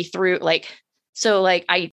was already through, I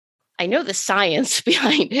know the science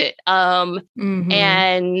behind it. But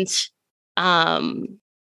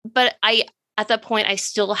at that point, I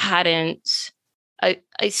still hadn't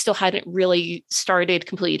really started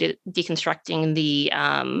completely deconstructing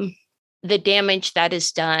the damage that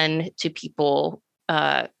is done to people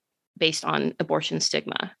based on abortion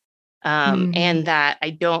stigma. And that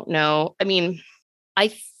I don't know. I mean,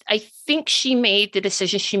 I think she made the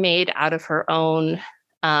decision she made out of her own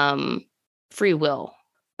free will,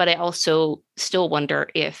 but I also still wonder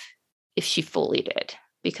if she fully did,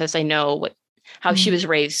 because I know how she was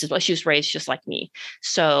raised. Well, she was raised just like me.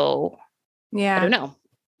 So yeah, I don't know.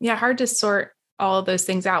 Yeah. Hard to sort all of those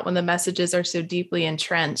things out when the messages are so deeply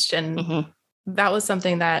entrenched. And that was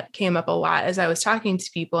something that came up a lot as I was talking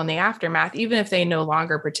to people in the aftermath, even if they no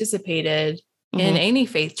longer participated in any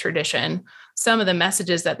faith tradition, some of the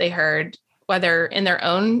messages that they heard, whether in their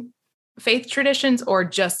own faith traditions or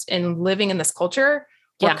just in living in this culture,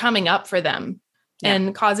 were coming up for them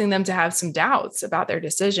and causing them to have some doubts about their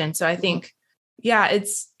decision. So I think,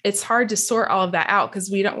 it's hard to sort all of that out because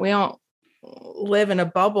we don't live in a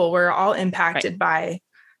bubble. We're all impacted by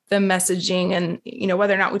the messaging, and,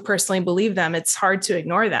 whether or not we personally believe them, it's hard to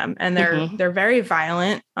ignore them. And they're very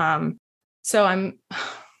violent. So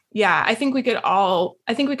I think we could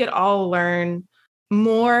all learn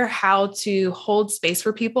more how to hold space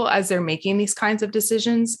for people as they're making these kinds of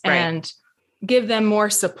decisions and give them more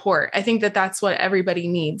support. I think that that's what everybody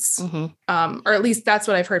needs. Or at least that's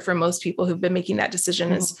what I've heard from most people who've been making that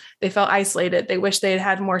decision is they felt isolated. They wish they had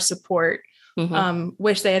had more support.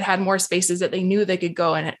 Wish they had had more spaces that they knew they could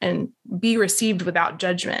go and be received without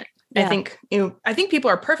judgment. I think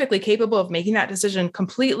people are perfectly capable of making that decision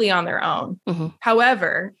completely on their own.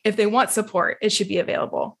 However, if they want support, it should be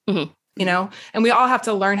available, and we all have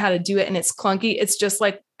to learn how to do it. And it's clunky. It's just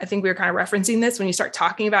like, I think we were kind of referencing this when you start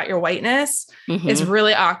talking about your whiteness, it's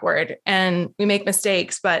really awkward and we make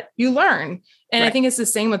mistakes, but you learn. And I think it's the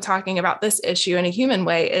same with talking about this issue in a human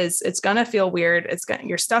way. Is it's going to feel weird.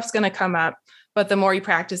 Your stuff's going to come up, but the more you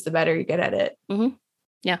practice, the better you get at it.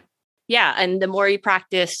 Yeah. And the more you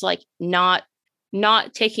practice, like not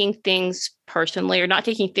taking things personally or not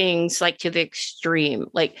taking things like to the extreme.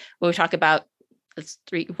 Like when we talk about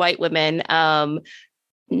 3 white women,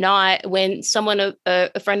 not when someone,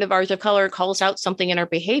 a friend of ours of color calls out something in our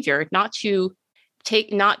behavior, not to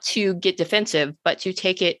get defensive, but to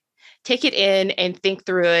take it in and think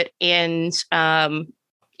through it and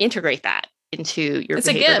integrate that into your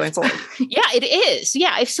behavior going forward. Yeah, it is.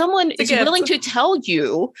 Yeah. If someone is willing to tell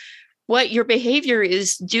you what your behavior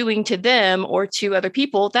is doing to them or to other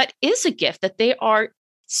people, that is a gift, that they are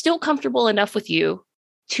still comfortable enough with you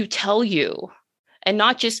to tell you and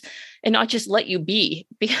not just let you be.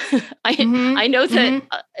 Because I know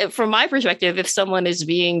that from my perspective, if someone is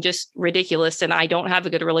being just ridiculous and I don't have a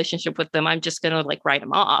good relationship with them, I'm just going to write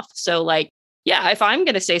them off. So if I'm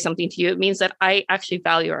going to say something to you, it means that I actually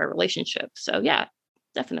value our relationship. So yeah,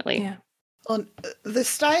 definitely. Yeah. Well, the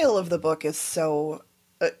style of the book is so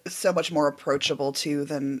much more approachable too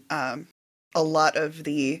than a lot of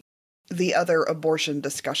the other abortion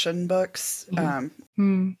discussion books.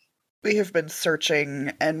 We have been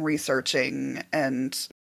searching and researching and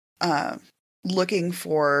looking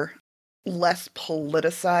for less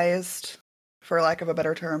politicized, for lack of a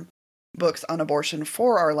better term, books on abortion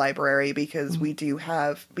for our library because we do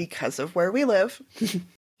have, because of where we live,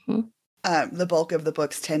 the bulk of the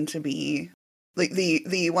books tend to be like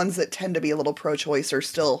the ones that tend to be a little pro-choice are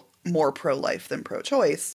still more pro-life than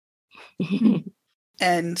pro-choice.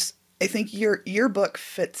 And I think your book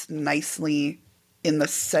fits nicely in the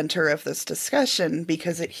center of this discussion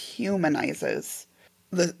because it humanizes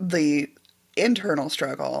the internal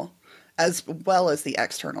struggle as well as the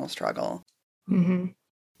external struggle.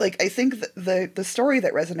 I think the story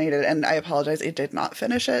that resonated, and I apologize, I did not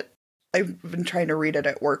finish it. I've been trying to read it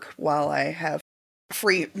at work while I have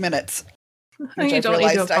free minutes. You don't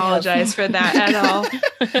need to apologize for that at all.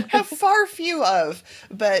 Have far few of,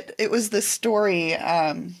 but it was this story,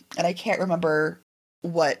 and I can't remember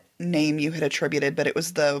what name you had attributed, but it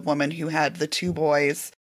was the woman who had the 2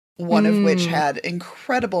 boys, one of which had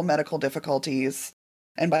incredible medical difficulties.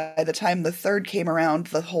 And by the time the 3rd came around,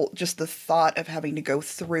 the thought of having to go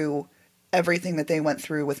through everything that they went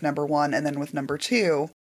through with number 1 and then with number 2.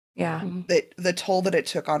 Yeah. The toll that it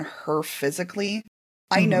took on her physically.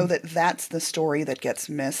 I know that that's the story that gets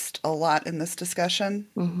missed a lot in this discussion.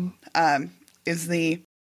 Though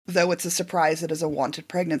it's a surprise, it is a wanted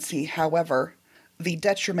pregnancy. However, the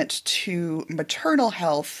detriment to maternal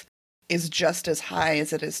health is just as high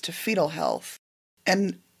as it is to fetal health.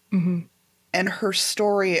 And her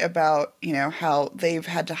story about, how they've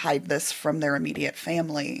had to hide this from their immediate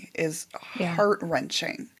family is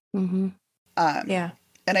heart-wrenching. And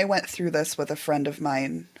I went through this with a friend of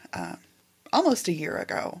mine almost a year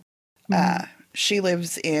ago. She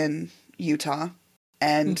lives in Utah,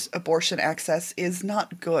 and abortion access is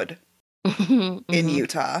not good in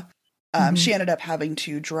Utah. She ended up having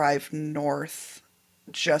to drive north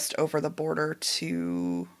just over the border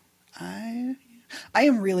to... I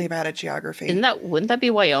am really bad at geography. Wouldn't that be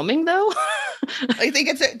Wyoming, though? I think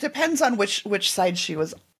it depends on which side she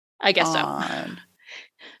was I guess on.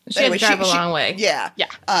 so. She had to drive a long way. Yeah.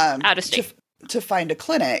 Out of state. to find a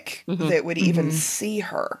clinic that would even see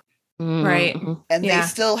her. Right. And they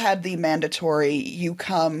still had the mandatory, you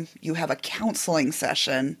come, you have a counseling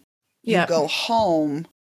session, you go home,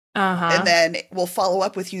 and then we'll follow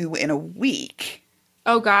up with you in a week.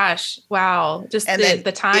 Oh gosh. Wow. Just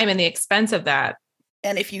the time and the expense of that.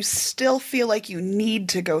 And if you still feel like you need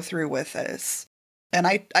to go through with this, and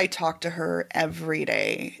I talk to her every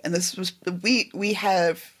day, and this was,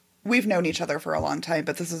 we've known each other for a long time,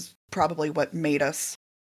 but this is probably what made us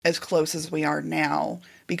as close as we are now,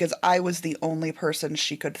 because I was the only person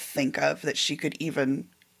she could think of that she could even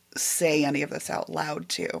say any of this out loud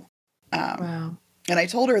to. Wow. And I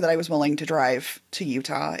told her that I was willing to drive to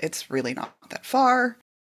Utah. It's really not that far.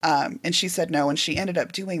 And she said no, and she ended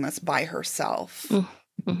up doing this by herself.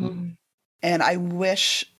 And I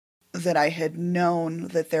wish that I had known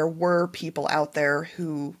that there were people out there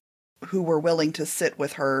who were willing to sit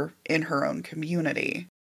with her in her own community.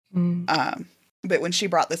 But when she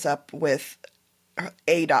brought this up with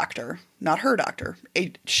a doctor, not her doctor,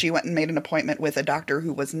 she went and made an appointment with a doctor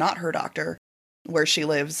who was not her doctor, where she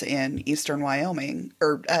lives in eastern Wyoming,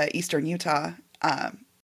 or eastern Utah.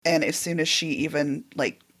 And as soon as she even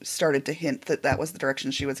started to hint that that was the direction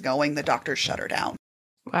she was going, the doctor shut her down.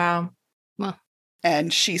 Wow.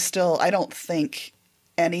 And she still, I don't think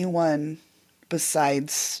anyone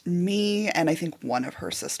besides me, and I think one of her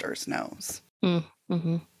sisters, knows.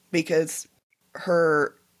 Because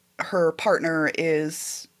her partner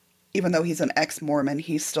is, even though he's an ex-Mormon,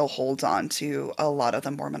 he still holds on to a lot of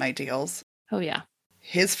the Mormon ideals. Oh, yeah.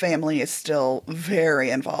 His family is still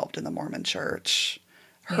very involved in the Mormon church.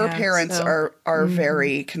 Her parents are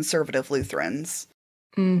very conservative Lutherans.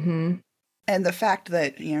 And the fact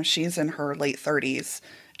that, she's in her late 30s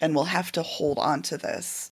and will have to hold on to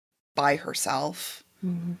this by herself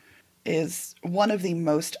is one of the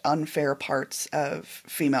most unfair parts of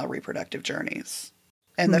female reproductive journeys.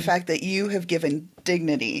 And the fact that you have given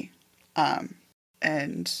dignity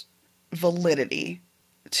and validity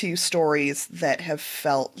to stories that have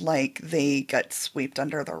felt like they got swept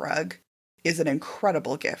under the rug is an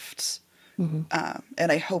incredible gift. And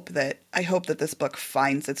I hope that this book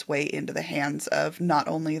finds its way into the hands of not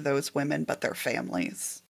only those women, but their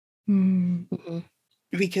families.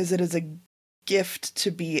 Because it is a gift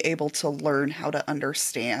to be able to learn how to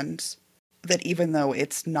understand that even though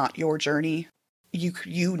it's not your journey,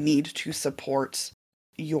 you need to support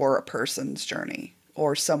your person's journey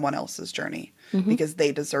or someone else's journey because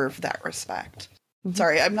they deserve that respect.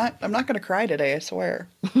 Sorry, I'm not going to cry today, I swear.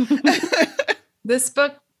 This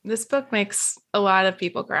book makes a lot of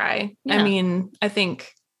people cry. Yeah. I mean, I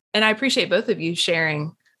think, and I appreciate both of you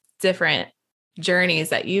sharing different journeys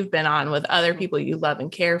that you've been on with other people you love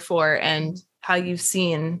and care for, and how you've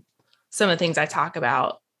seen some of the things I talk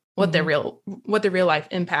about, what the real life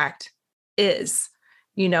impact is,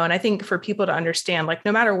 and I think for people to understand,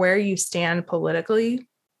 no matter where you stand politically,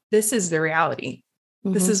 this is the reality.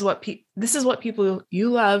 This is what people you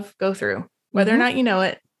love go through, whether or not you know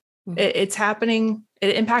it. It's happening.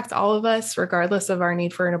 It impacts all of us, regardless of our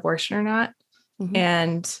need for an abortion or not.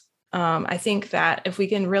 And I think that if we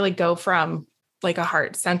can really go from a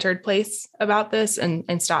heart-centered place about this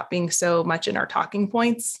and stop being so much in our talking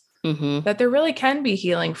points, that there really can be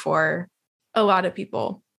healing for a lot of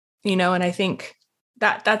people, and I think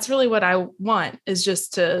that's really what I want, is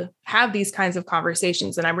just to have these kinds of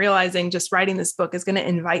conversations. And I'm realizing just writing this book is going to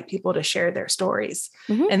invite people to share their stories.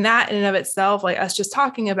 And that in and of itself, us just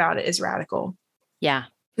talking about it is radical. Yeah.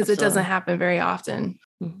 Because it doesn't happen very often.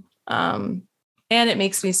 And it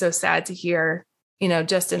makes me so sad to hear,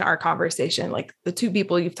 just in our conversation, the two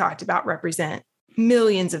people you've talked about represent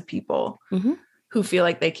millions of people who feel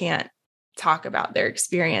like they can't talk about their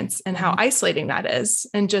experience and how isolating that is,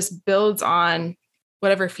 and just builds on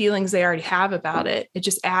whatever feelings they already have about it. It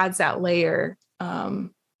just adds that layer of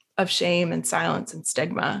shame and silence and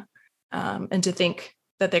stigma. And to think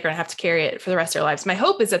that they're going to have to carry it for the rest of their lives. My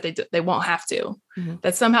hope is that they won't have to,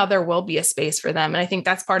 that somehow there will be a space for them. And I think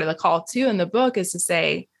that's part of the call too in the book, is to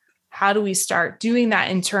say, how do we start doing that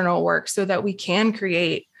internal work so that we can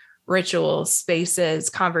create rituals, spaces,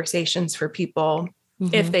 conversations for people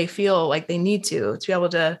if they feel like they need to be able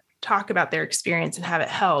to talk about their experience and have it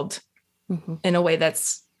held in a way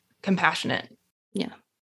that's compassionate. Yeah.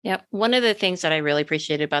 Yeah. One of the things that I really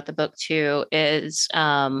appreciated about the book too is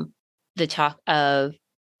the talk of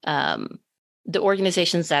the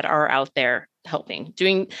organizations that are out there helping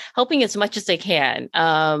as much as they can.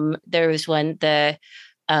 There was one, it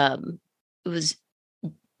was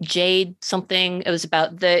Jade something. It was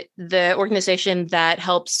about the organization that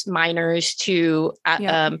helps minors to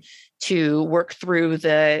work through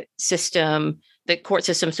the system the court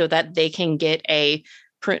system so that they can get a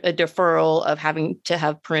deferral of having to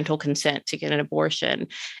have parental consent to get an abortion.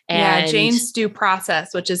 And Jane's Due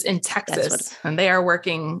Process, which is in Texas, and they are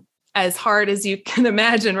working as hard as you can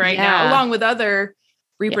imagine right now, along with other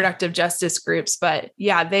reproductive justice groups. But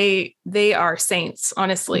they are saints,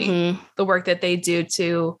 honestly, the work that they do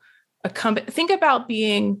to think about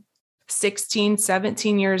being 16,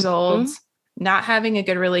 17 years old, not having a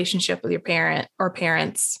good relationship with your parent or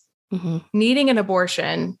parents, needing an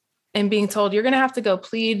abortion, and being told you're going to have to go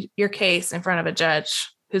plead your case in front of a judge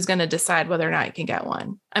who's going to decide whether or not you can get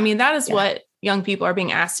one. I mean, that is what young people are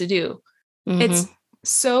being asked to do. It's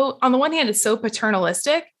so, on the one hand, it's so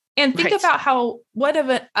paternalistic. And think about what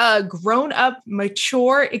of a grown up,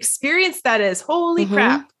 mature experience that is. Holy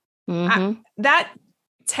crap. That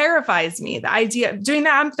terrifies me. The idea of doing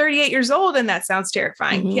that. I'm 38 years old and that sounds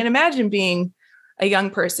terrifying. Can't imagine being a young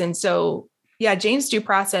person. So Jane's Due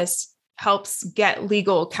Process helps get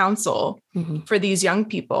legal counsel for these young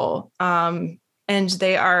people. And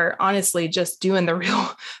they are honestly just doing the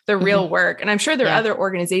real work. And I'm sure there are other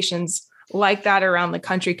organizations like that around the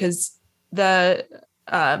country, because the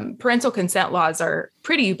parental consent laws are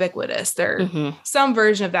pretty ubiquitous. There are some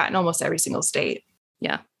version of that in almost every single state.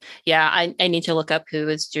 I need to look up who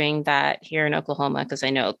is doing that here in Oklahoma, because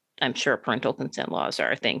I'm sure parental consent laws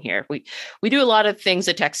are a thing here. We do a lot of things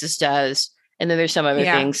that Texas does, and then there's some other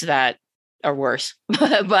things that are worse.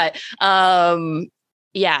 But reading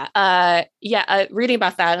about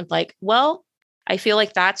that, I'm like, well, I feel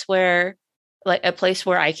like that's where, like, a place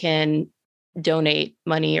where I can donate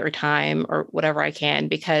money or time or whatever I can,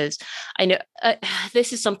 because I know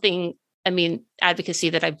this is something, advocacy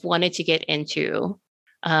that I've wanted to get into.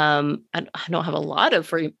 I don't have a lot of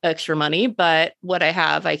free extra money, but what I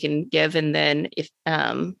have, I can give. And then if,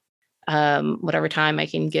 whatever time I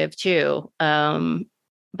can give too.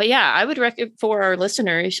 But I would recommend for our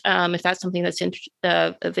listeners, if that's something that's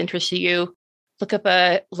of interest to you, look up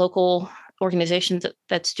a local organization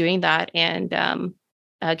that's doing that and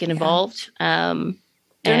get involved.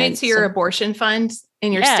 Donate to your abortion fund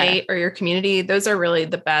in your state or your community. Those are really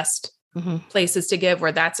the best places to give,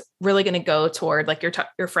 where that's really going to go toward, like,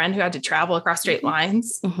 your friend who had to travel across state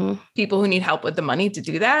lines, people who need help with the money to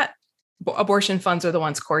do that. Abortion funds are the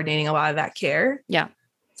ones coordinating a lot of that care.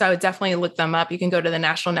 So I would definitely look them up. You can go to the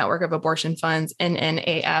National Network of Abortion Funds,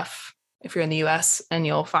 NNAF, if you're in the US, and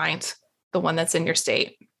you'll find the one that's in your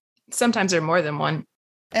state. Sometimes there are more than one.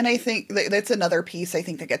 And I think that's another piece I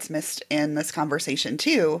think that gets missed in this conversation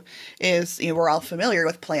too, is, we're all familiar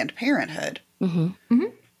with Planned Parenthood.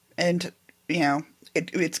 And,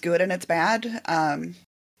 it's good and it's bad.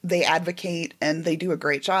 They advocate and they do a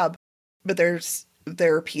great job, but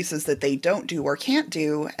there are pieces that they don't do or can't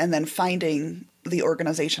do, and then finding the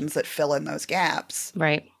organizations that fill in those gaps.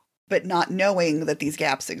 Right. But not knowing that these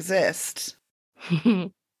gaps exist,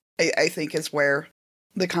 I think is where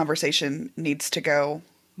the conversation needs to go,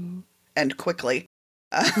 and quickly.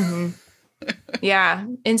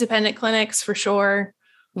 Independent clinics for sure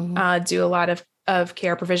do a lot of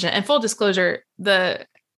care provision. And full disclosure, the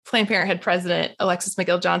Planned Parenthood president, Alexis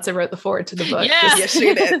McGill Johnson, wrote the foreword to the book. Yes,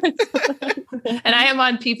 she did. And I am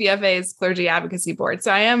on PPFA's clergy advocacy board.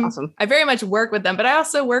 So I very much work with them, but I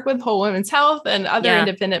also work with Whole Women's Health and other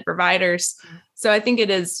independent providers. So I think it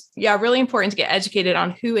is, really important to get educated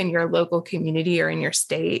on who in your local community or in your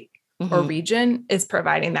state or region is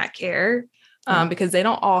providing that care, because they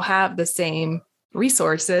don't all have the same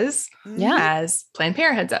resources as Planned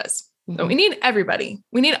Parenthood does. So we need everybody.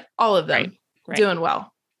 We need all of them doing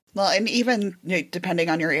well. Well, and even depending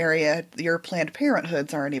on your area, your Planned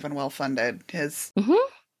Parenthoods aren't even well funded, because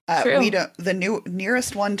we don't. The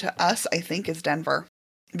nearest one to us, I think, is Denver,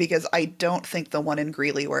 because I don't think the one in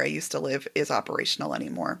Greeley, where I used to live, is operational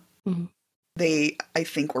anymore. They, I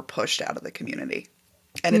think, were pushed out of the community,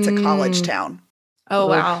 and it's a college town. Oh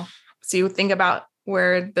wow! So you think about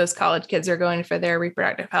where those college kids are going for their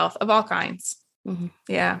reproductive health of all kinds.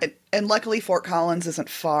 And luckily, Fort Collins isn't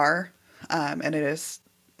far, and it is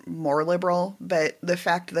more liberal, but the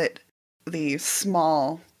fact that the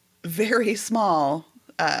small, very small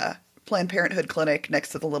Planned Parenthood clinic next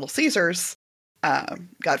to the Little Caesars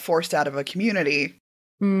got forced out of a community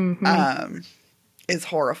is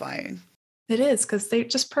horrifying. It is, because they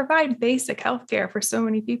just provide basic healthcare for so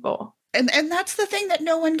many people. And that's the thing that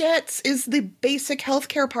no one gets, is the basic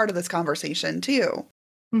healthcare part of this conversation too.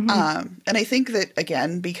 And I think that,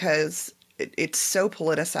 again, because it's so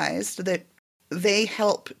politicized, that they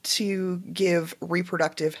help to give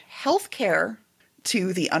reproductive health care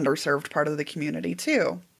to the underserved part of the community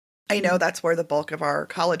too. I know that's where the bulk of our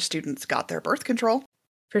college students got their birth control.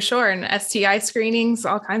 For sure. And STI screenings,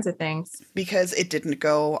 all kinds of things. Because it didn't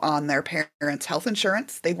go on their parents' health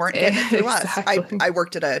insurance. They weren't getting it through Exactly. us. I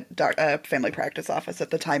worked at a family practice office at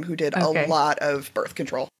the time who did a lot of birth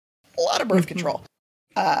control. A lot of birth control.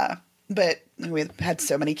 But we had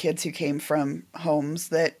so many kids who came from homes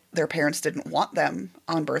that their parents didn't want them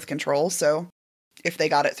on birth control. So if they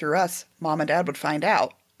got it through us, mom and dad would find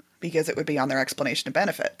out because it would be on their explanation of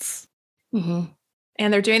benefits. Mm-hmm.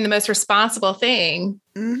 And they're doing the most responsible thing,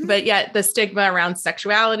 but yet the stigma around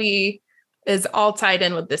sexuality is all tied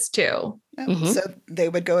in with this too. So they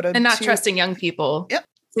would go to... And not trusting young people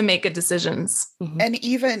to make good decisions. And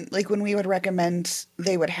even like when we would recommend,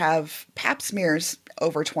 they would have pap smears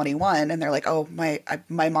over 21 and they're like, oh,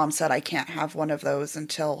 my mom said I can't have one of those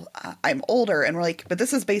until I'm older. And we're like, but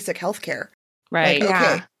this is basic healthcare. Right. Like,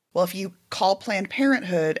 okay. Well, if you call Planned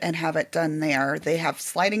Parenthood and have it done there, they have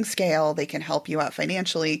sliding scale. They can help you out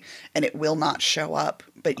financially and it will not show up.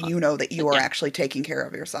 But you know that you are actually taking care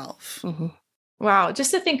of yourself. Wow.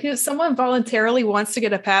 Just to think someone voluntarily wants to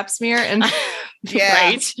get a pap smear and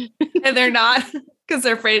right. and they're not because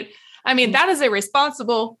they're afraid. I mean, that is a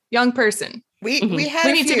responsible young person. We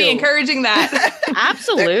need to be encouraging that.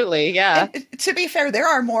 Absolutely. Yeah. To be fair, there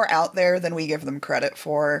are more out there than we give them credit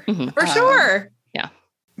for. For sure. Yeah.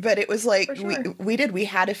 But it was like, we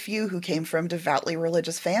had a few who came from devoutly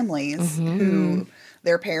religious families who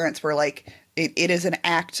their parents were like, it is an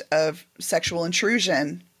act of sexual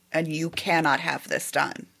intrusion and you cannot have this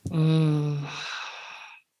done.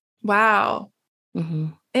 Wow.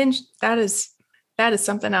 And that is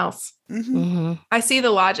something else. I see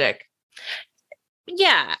the logic.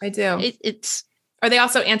 Yeah, I do. It's. Are they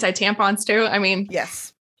also anti-tampons too? I mean,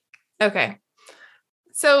 yes. Okay.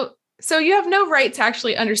 So you have no right to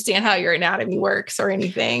actually understand how your anatomy works or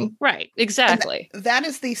anything. Right. Exactly. And that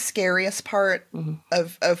is the scariest part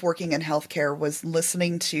of working in healthcare, was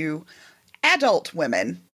listening to adult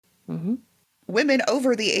women, women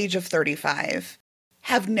over the age of 35,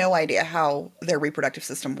 have no idea how their reproductive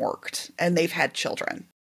system worked, and they've had children.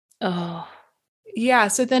 Oh. Yeah.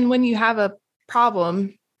 So then when you have a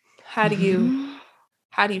problem, how do you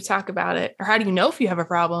talk about it? Or how do you know if you have a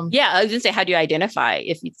problem? Yeah, I was going to say, how do you identify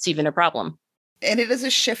if it's even a problem? And it is a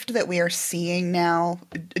shift that we are seeing now,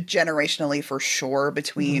 generationally for sure,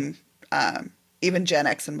 between even Gen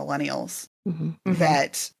X and millennials.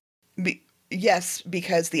 That, yes,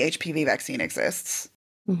 because the HPV vaccine exists,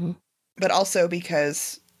 but also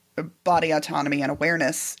because body autonomy and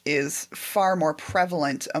awareness is far more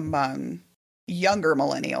prevalent among younger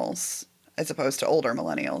millennials as opposed to older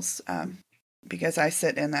millennials. Because I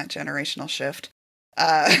sit in that generational shift.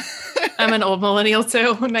 I'm an old millennial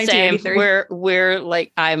too. 1983. Same. We're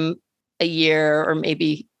like, I'm a year or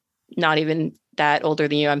maybe not even that older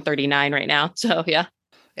than you. I'm 39 right now. So yeah.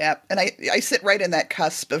 Yeah. And I sit right in that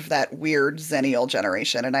cusp of that weird Xennial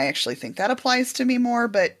generation. And I actually think that applies to me more.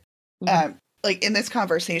 But like in this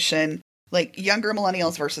conversation, like younger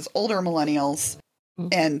millennials versus older millennials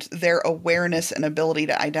and their awareness and ability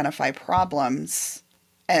to identify problems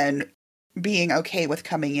and being okay with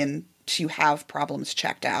coming in to have problems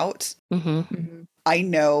checked out, I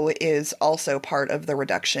know is also part of the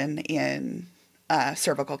reduction in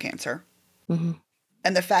cervical cancer.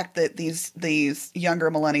 And the fact that these younger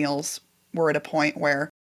millennials were at a point where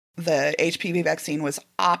the HPV vaccine was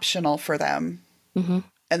optional for them, and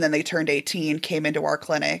then they turned 18, came into our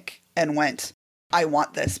clinic, and went, I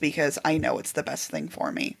want this because I know it's the best thing for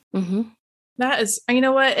me. That is, you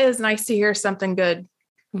know what? It is nice to hear something good.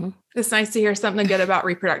 It's nice to hear something good about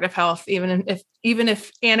reproductive health, even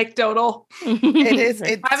if anecdotal. It is.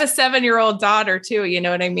 I have a 7-year-old daughter too. You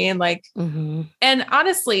know what I mean? Like, and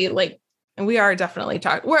honestly, like, and we are definitely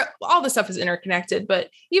talking where all this stuff is interconnected, but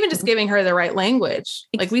even just giving her the right language,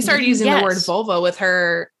 like we started using the word vulva with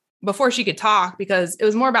her before she could talk, because it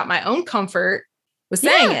was more about my own comfort with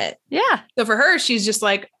saying it. Yeah. So for her, she's just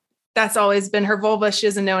like, that's always been her vulva. She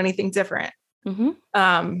doesn't know anything different.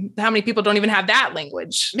 How many people don't even have that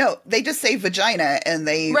language? No, they just say vagina, and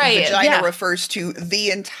vagina refers to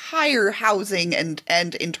the entire housing and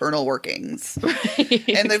internal workings.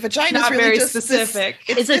 And the vagina is really very just specific.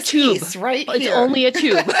 It's a tube, piece, right? It's here. only a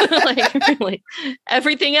tube. Like really,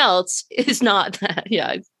 everything else is not that.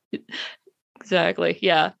 Yeah, exactly.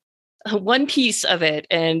 Yeah, one piece of it,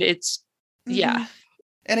 and it's yeah.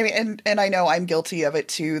 And I mean, and I know I'm guilty of it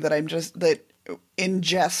too. That in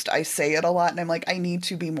jest, I say it a lot, and I'm like, I need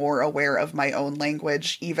to be more aware of my own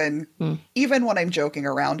language, even when I'm joking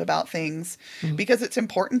around about things, because it's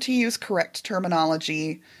important to use correct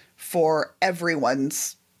terminology for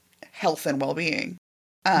everyone's health and well-being.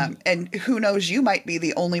 And who knows, you might be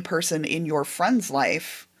the only person in your friend's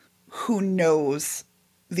life who knows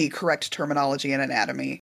the correct terminology and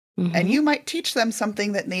anatomy. Mm-hmm. And you might teach them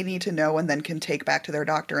something that they need to know and then can take back to their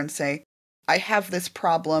doctor and say, I have this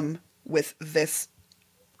problem with this.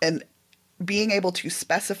 And being able to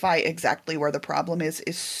specify exactly where the problem is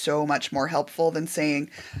so much more helpful than saying,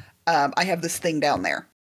 I have this thing down there.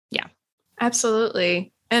 Yeah,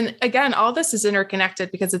 absolutely. And again, all this is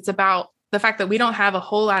interconnected because it's about the fact that we don't have a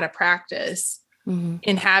whole lot of practice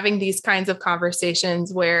in having these kinds of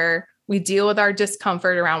conversations where we deal with our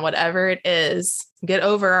discomfort around whatever it is, get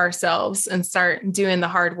over ourselves and start doing the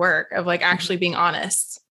hard work of like actually being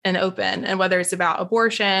honest and open. And whether it's about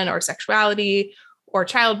abortion or sexuality or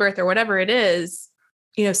childbirth or whatever it is,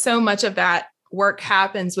 you know, so much of that work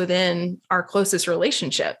happens within our closest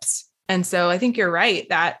relationships. And so I think you're right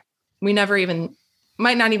that we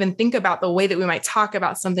might not even think about the way that we might talk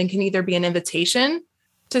about something can either be an invitation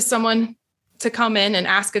to someone to come in and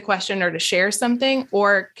ask a question or to share something,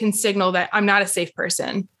 or can signal that I'm not a safe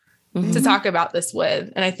person to talk about this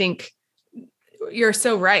with. And I think you're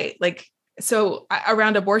so right. Like, so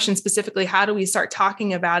around abortion specifically, how do we start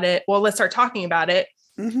talking about it? Well, let's start talking about it,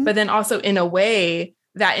 but then also in a way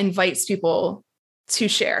that invites people to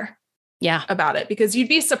share about it, because you'd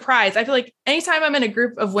be surprised. I feel like anytime I'm in a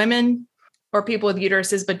group of women or people with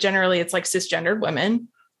uteruses, but generally it's like cisgendered women,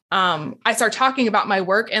 I start talking about my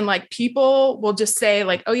work and like people will just say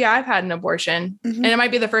like, oh yeah, I've had an abortion. And it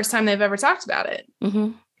might be the first time they've ever talked about it.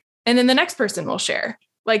 And then the next person will share.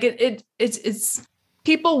 Like it's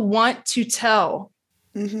people want to tell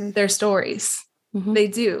their stories. They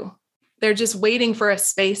do. They're just waiting for a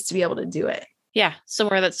space to be able to do it. Yeah.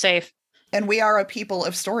 Somewhere that's safe. And we are a people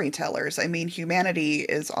of storytellers. I mean, humanity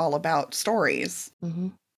is all about stories.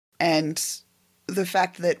 And the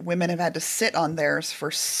fact that women have had to sit on theirs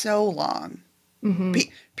for so long.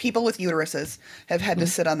 People with uteruses have had to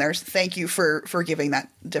sit on theirs. Thank you for giving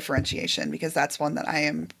that differentiation, because that's one that I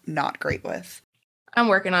am not great with. I'm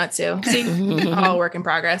working on it too. See, all work in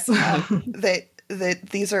progress. That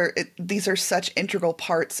these are such integral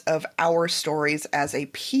parts of our stories as a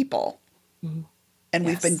people. And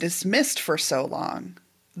we've been dismissed for so long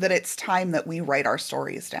that it's time that we write our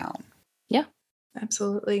stories down. Yeah,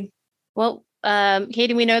 absolutely. Well,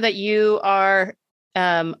 Katie, we know that you are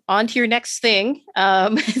on to your next thing.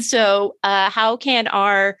 So how can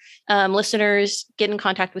our listeners get in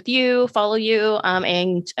contact with you, follow you,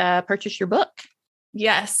 and purchase your book?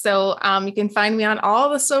 Yes. So you can find me on all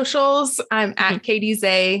the socials. I'm at Katie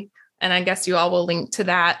Zay, and I guess you all will link to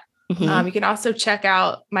that. You can also check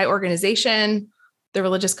out my organization, the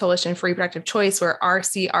Religious Coalition for Reproductive Choice. We're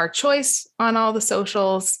RCR Choice on all the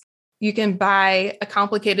socials. You can buy A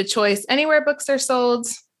Complicated Choice anywhere books are sold.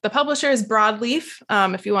 The publisher is Broadleaf.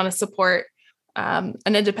 If you want to support an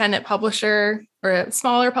independent publisher or a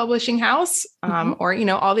smaller publishing house, or, you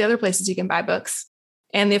know, all the other places you can buy books.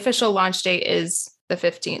 And the official launch date is the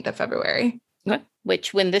 15th of February.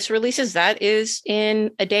 Which, when this releases, that is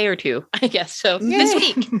in a day or two, I guess. So this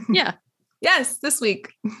week. Yeah. Yes, this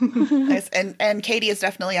week. Nice. And Katie is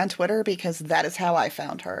definitely on Twitter, because that is how I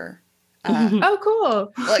found her. Oh,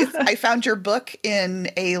 cool. Well, I found your book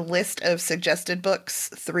in a list of suggested books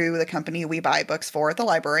through the company we buy books for at the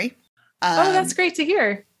library. Oh, that's great to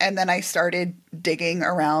hear. And then I started digging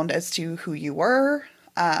around as to who you were,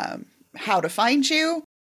 how to find you.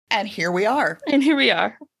 And here we are.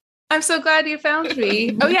 I'm so glad you found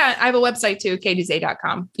me. Oh, yeah. I have a website too,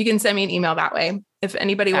 katiezay.com. You can send me an email that way if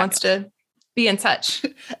anybody wants to be in touch.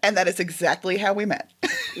 And that is exactly how we met.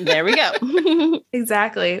 There we go.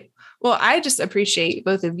 Exactly. Well, I just appreciate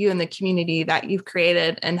both of you and the community that you've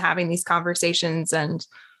created, and having these conversations and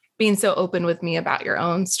being so open with me about your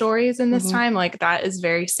own stories in this time. Like, that is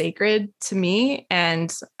very sacred to me.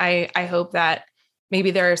 And I hope that maybe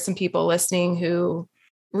there are some people listening who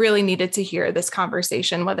really needed to hear this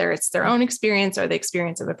conversation, whether it's their own experience or the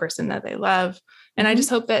experience of a person that they love. And I just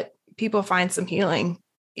hope that people find some healing,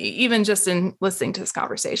 even just in listening to this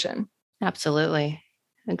conversation. Absolutely.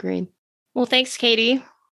 Agreed. Well, thanks, Katie.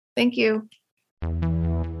 Thank you.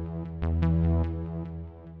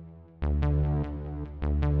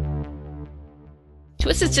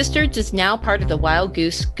 Twisted Sisters is now part of the Wild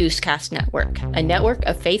Goose Goosecast Network, a network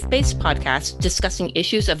of faith-based podcasts discussing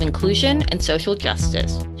issues of inclusion and social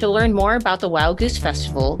justice. To learn more about the Wild Goose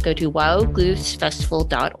Festival, go to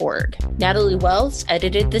wildgoosefestival.org. Natalie Wells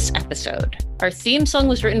edited this episode. Our theme song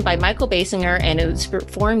was written by Michael Basinger, and it was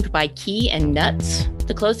performed by Key and Nuts.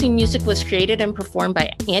 The closing music was created and performed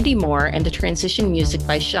by Andy Moore, and the transition music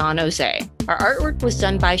by Sean Ose. Our artwork was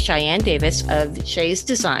done by Cheyenne Davis of Shays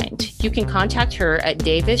Designed. You can contact her at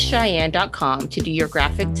davischeyenne.com to do your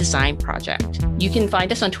graphic design project. You can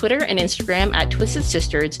find us on Twitter and Instagram at Twisted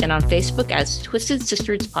Sisters and on Facebook as Twisted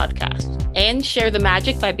Sisters Podcast. And share the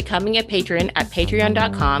magic by becoming a patron at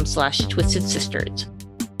patreon.com/Twisted Sisters.